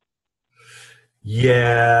other one?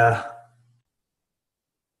 Yeah.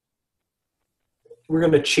 We're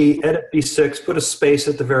going to cheat, edit B6, put a space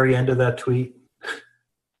at the very end of that tweet.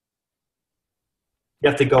 You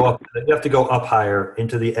have to go up higher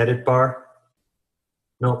into the edit bar.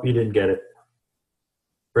 Nope, you didn't get it.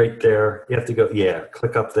 Right there. You have to go,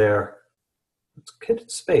 click up there. Let's hit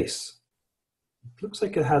space. It looks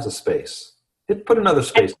like it has a space. Put another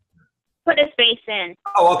space. Put a space in.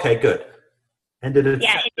 Oh, okay, good. And did it?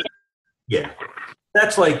 Yeah, it did. Yeah.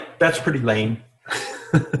 That's pretty lame.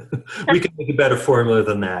 We can make a better formula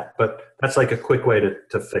than that, but that's like a quick way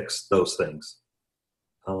to fix those things.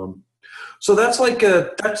 So that's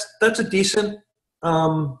that's a decent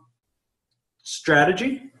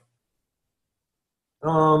strategy.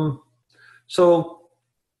 So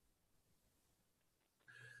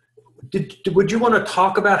would you want to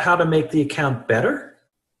talk about how to make the account better?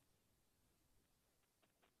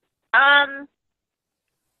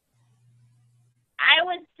 I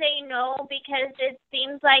would say no, because it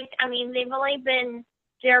seems like, they've only been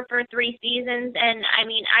there for 3 seasons, and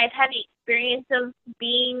I've had the experience of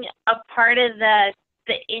being a part of the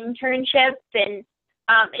internship, and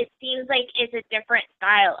it seems like it's a different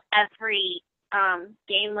style every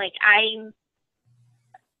game. Like I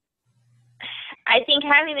think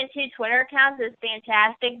having the 2 Twitter accounts is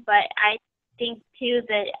fantastic, but I think too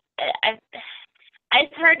that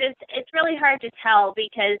it's really hard to tell,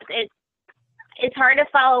 because it's hard to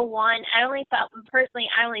follow one. I only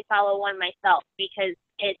follow one myself, because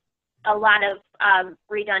it's a lot of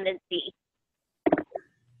redundancy.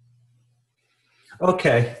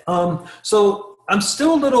 Okay. So I'm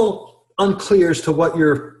still a little unclear as to what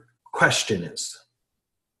your question is.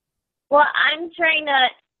 Well, I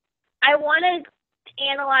want to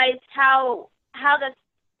analyze how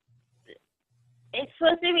it's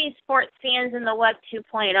supposed to be sports fans in the Web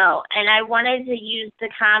 2.0, and I wanted to use the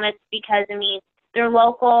comments because, they're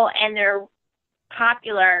local and they're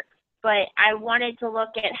popular, but I wanted to look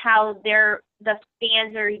at how the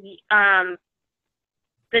fans are,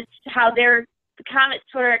 how the comments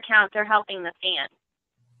Twitter accounts are helping the fans.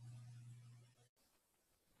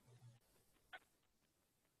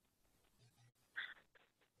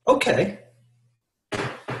 Okay.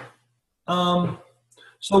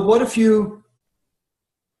 So what if you,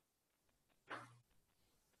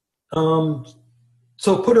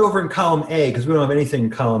 so put it over in column A, because we don't have anything in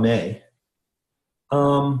column A.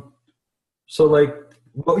 So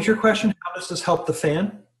what was your question? How does this help the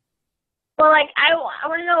fan? Well, I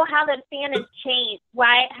want to know how the fan has changed.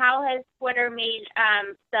 How has Twitter made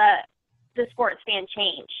the sports fan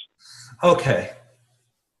change? Okay.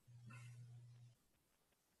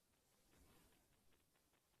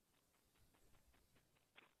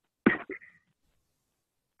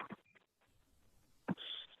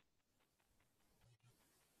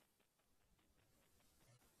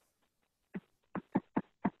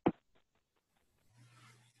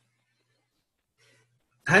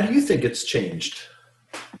 How do you think it's changed?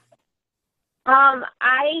 I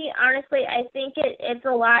think has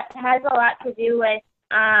a lot to do with,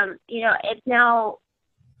 it's now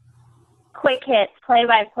quick hits, play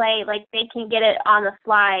by play, like they can get it on the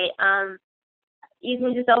fly. you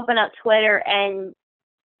can just open up Twitter and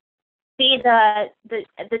see the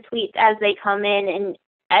tweets as they come in. And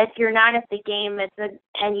if you're not at the game,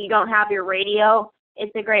 and you don't have your radio,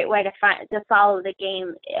 it's a great way to follow the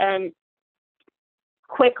game and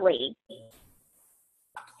quickly.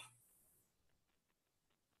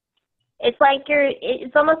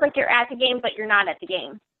 It's almost like you're at the game, but you're not at the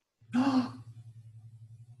game.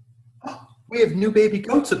 We have new baby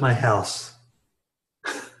goats at my house.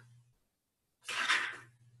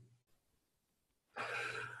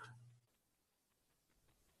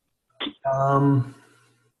 Oh,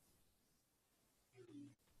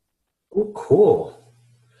 cool.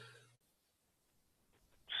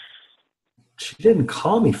 She didn't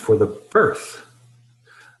call me for the birth.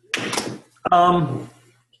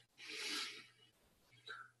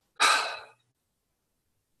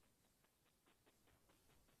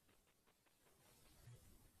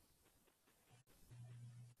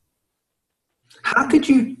 How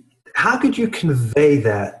could you convey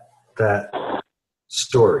that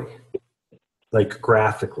story, like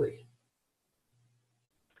graphically?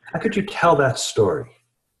 How could you tell that story?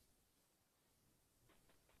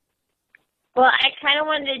 Well, I kind of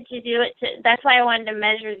wanted to do it. That's why I wanted to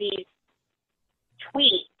measure these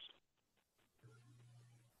tweets.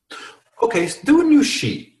 Okay, so do a new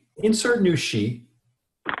sheet. Insert new sheet.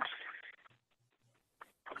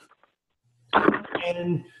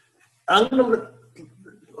 And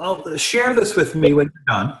I'll share this with me when you're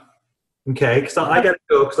done. Okay, because I got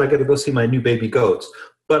to go see my new baby goats.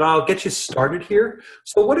 But I'll get you started here.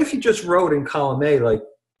 So what if you just wrote in column A, like,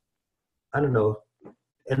 I don't know,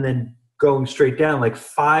 and then going straight down, like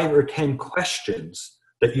 5 or 10 questions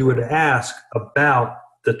that you would ask about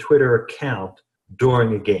the Twitter account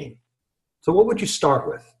during a game. So what would you start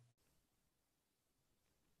with?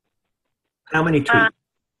 How many tweets?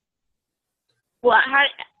 Well,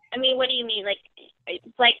 what do you mean?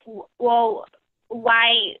 Well,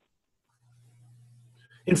 why?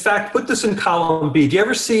 In fact, put this in column B. Do you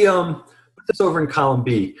ever see, put this over in column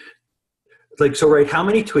B. Like, so write how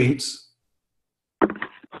many tweets.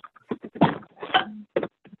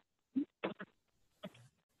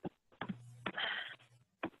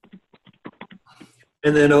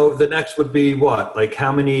 And then the next would be what? Like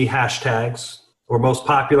how many hashtags or most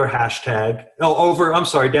popular hashtag? Oh, I'm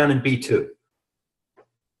sorry, down in B2.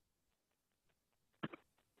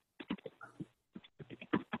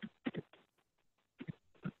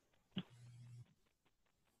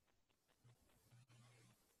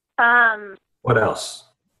 What else?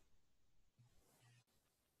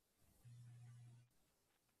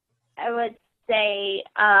 I would say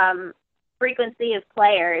frequency of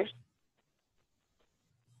players.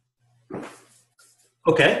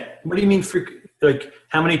 Okay. What do you mean? Like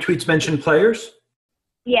how many tweets mention players?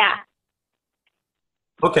 Yeah.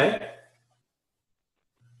 Okay.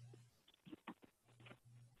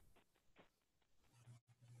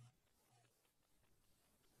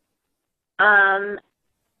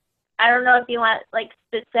 I don't know if you want like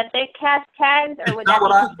specific hashtags or would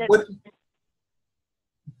that be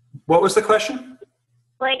what was the question?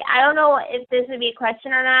 Like, I don't know if this would be a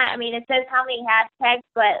question or not. I mean, it says how many hashtags,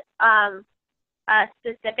 but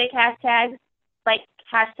specific hashtags, like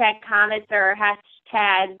hashtag Comets or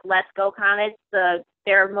hashtag Let's Go Comets,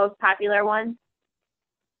 their most popular ones.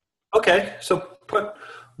 Okay, so put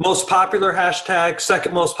most popular hashtag,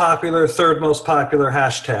 second most popular, third most popular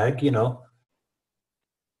hashtag, you know.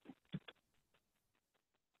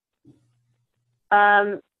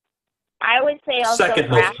 I would say also second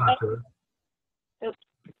most popular. Oops.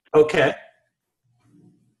 Okay.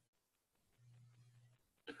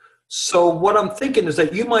 So what I'm thinking is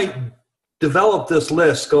that you might develop this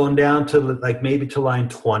list going down to like maybe to line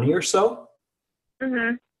 20 or so.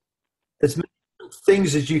 Mm-hmm. As many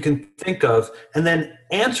things as you can think of, and then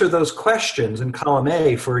answer those questions in column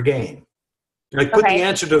A for a game. Like put the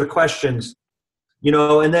answer to the questions, you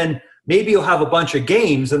know, and then maybe you'll have a bunch of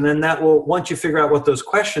games, and then that will, once you figure out what those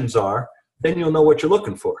questions are, then you'll know what you're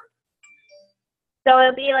looking for. So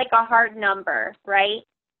it'll be like a hard number, right?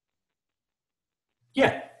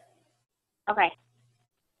 Yeah. Okay.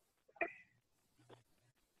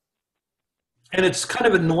 And it's kind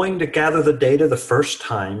of annoying to gather the data the first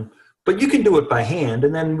time, but you can do it by hand,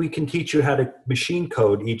 and then we can teach you how to machine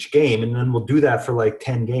code each game, and then we'll do that for like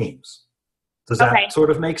 10 games. Does that sort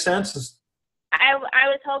of make sense? I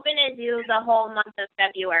was hoping to do the whole month of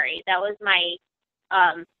February. That was my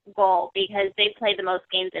goal because they play the most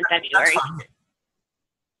games in February.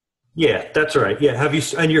 Yeah, that's right. Yeah,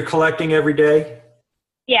 and you're collecting every day?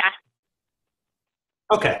 Yeah.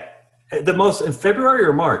 Okay. The most in February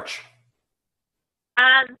or March?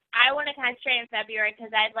 I want to concentrate in February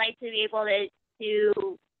because I'd like to be able to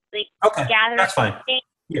to like Okay, gather that's fine. things,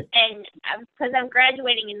 Yeah. and because I'm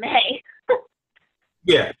graduating in May.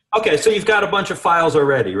 Yeah. Okay, so you've got a bunch of files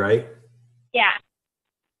already, right? Yeah.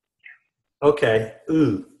 Okay.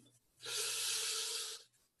 Ooh.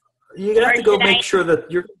 You have Or to go should make I- sure that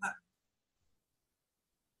you're.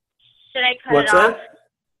 Should I cut What's it off? that?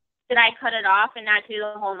 Should I cut it off and not do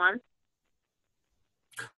the whole month?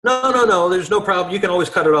 No. There's no problem. You can always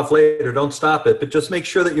cut it off later. Don't stop it, but just make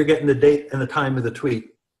sure that you're getting the date and the time of the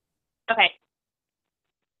tweet. Okay.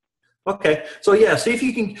 Okay. So yeah, see if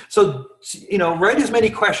you can. So write as many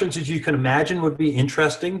questions as you can imagine would be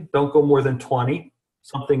interesting. Don't go more than 20.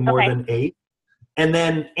 Something more Okay. than 8, and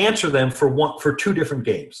then answer them for 2 different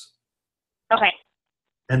games, Okay.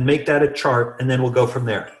 and make that a chart, and then we'll go from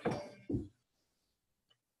there.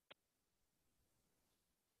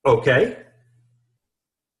 Okay.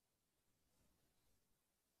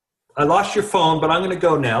 I lost your phone, but I'm going to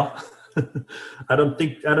go now.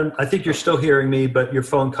 I think you're still hearing me, but your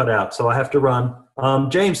phone cut out, so I have to run.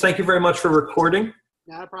 James, thank you very much for recording,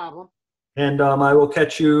 Not a problem. and I will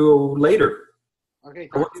catch you later. Okay,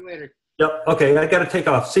 talk to you later. Yep. Okay, I got to take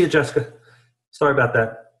off. See you, Jessica. Sorry about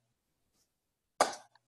that.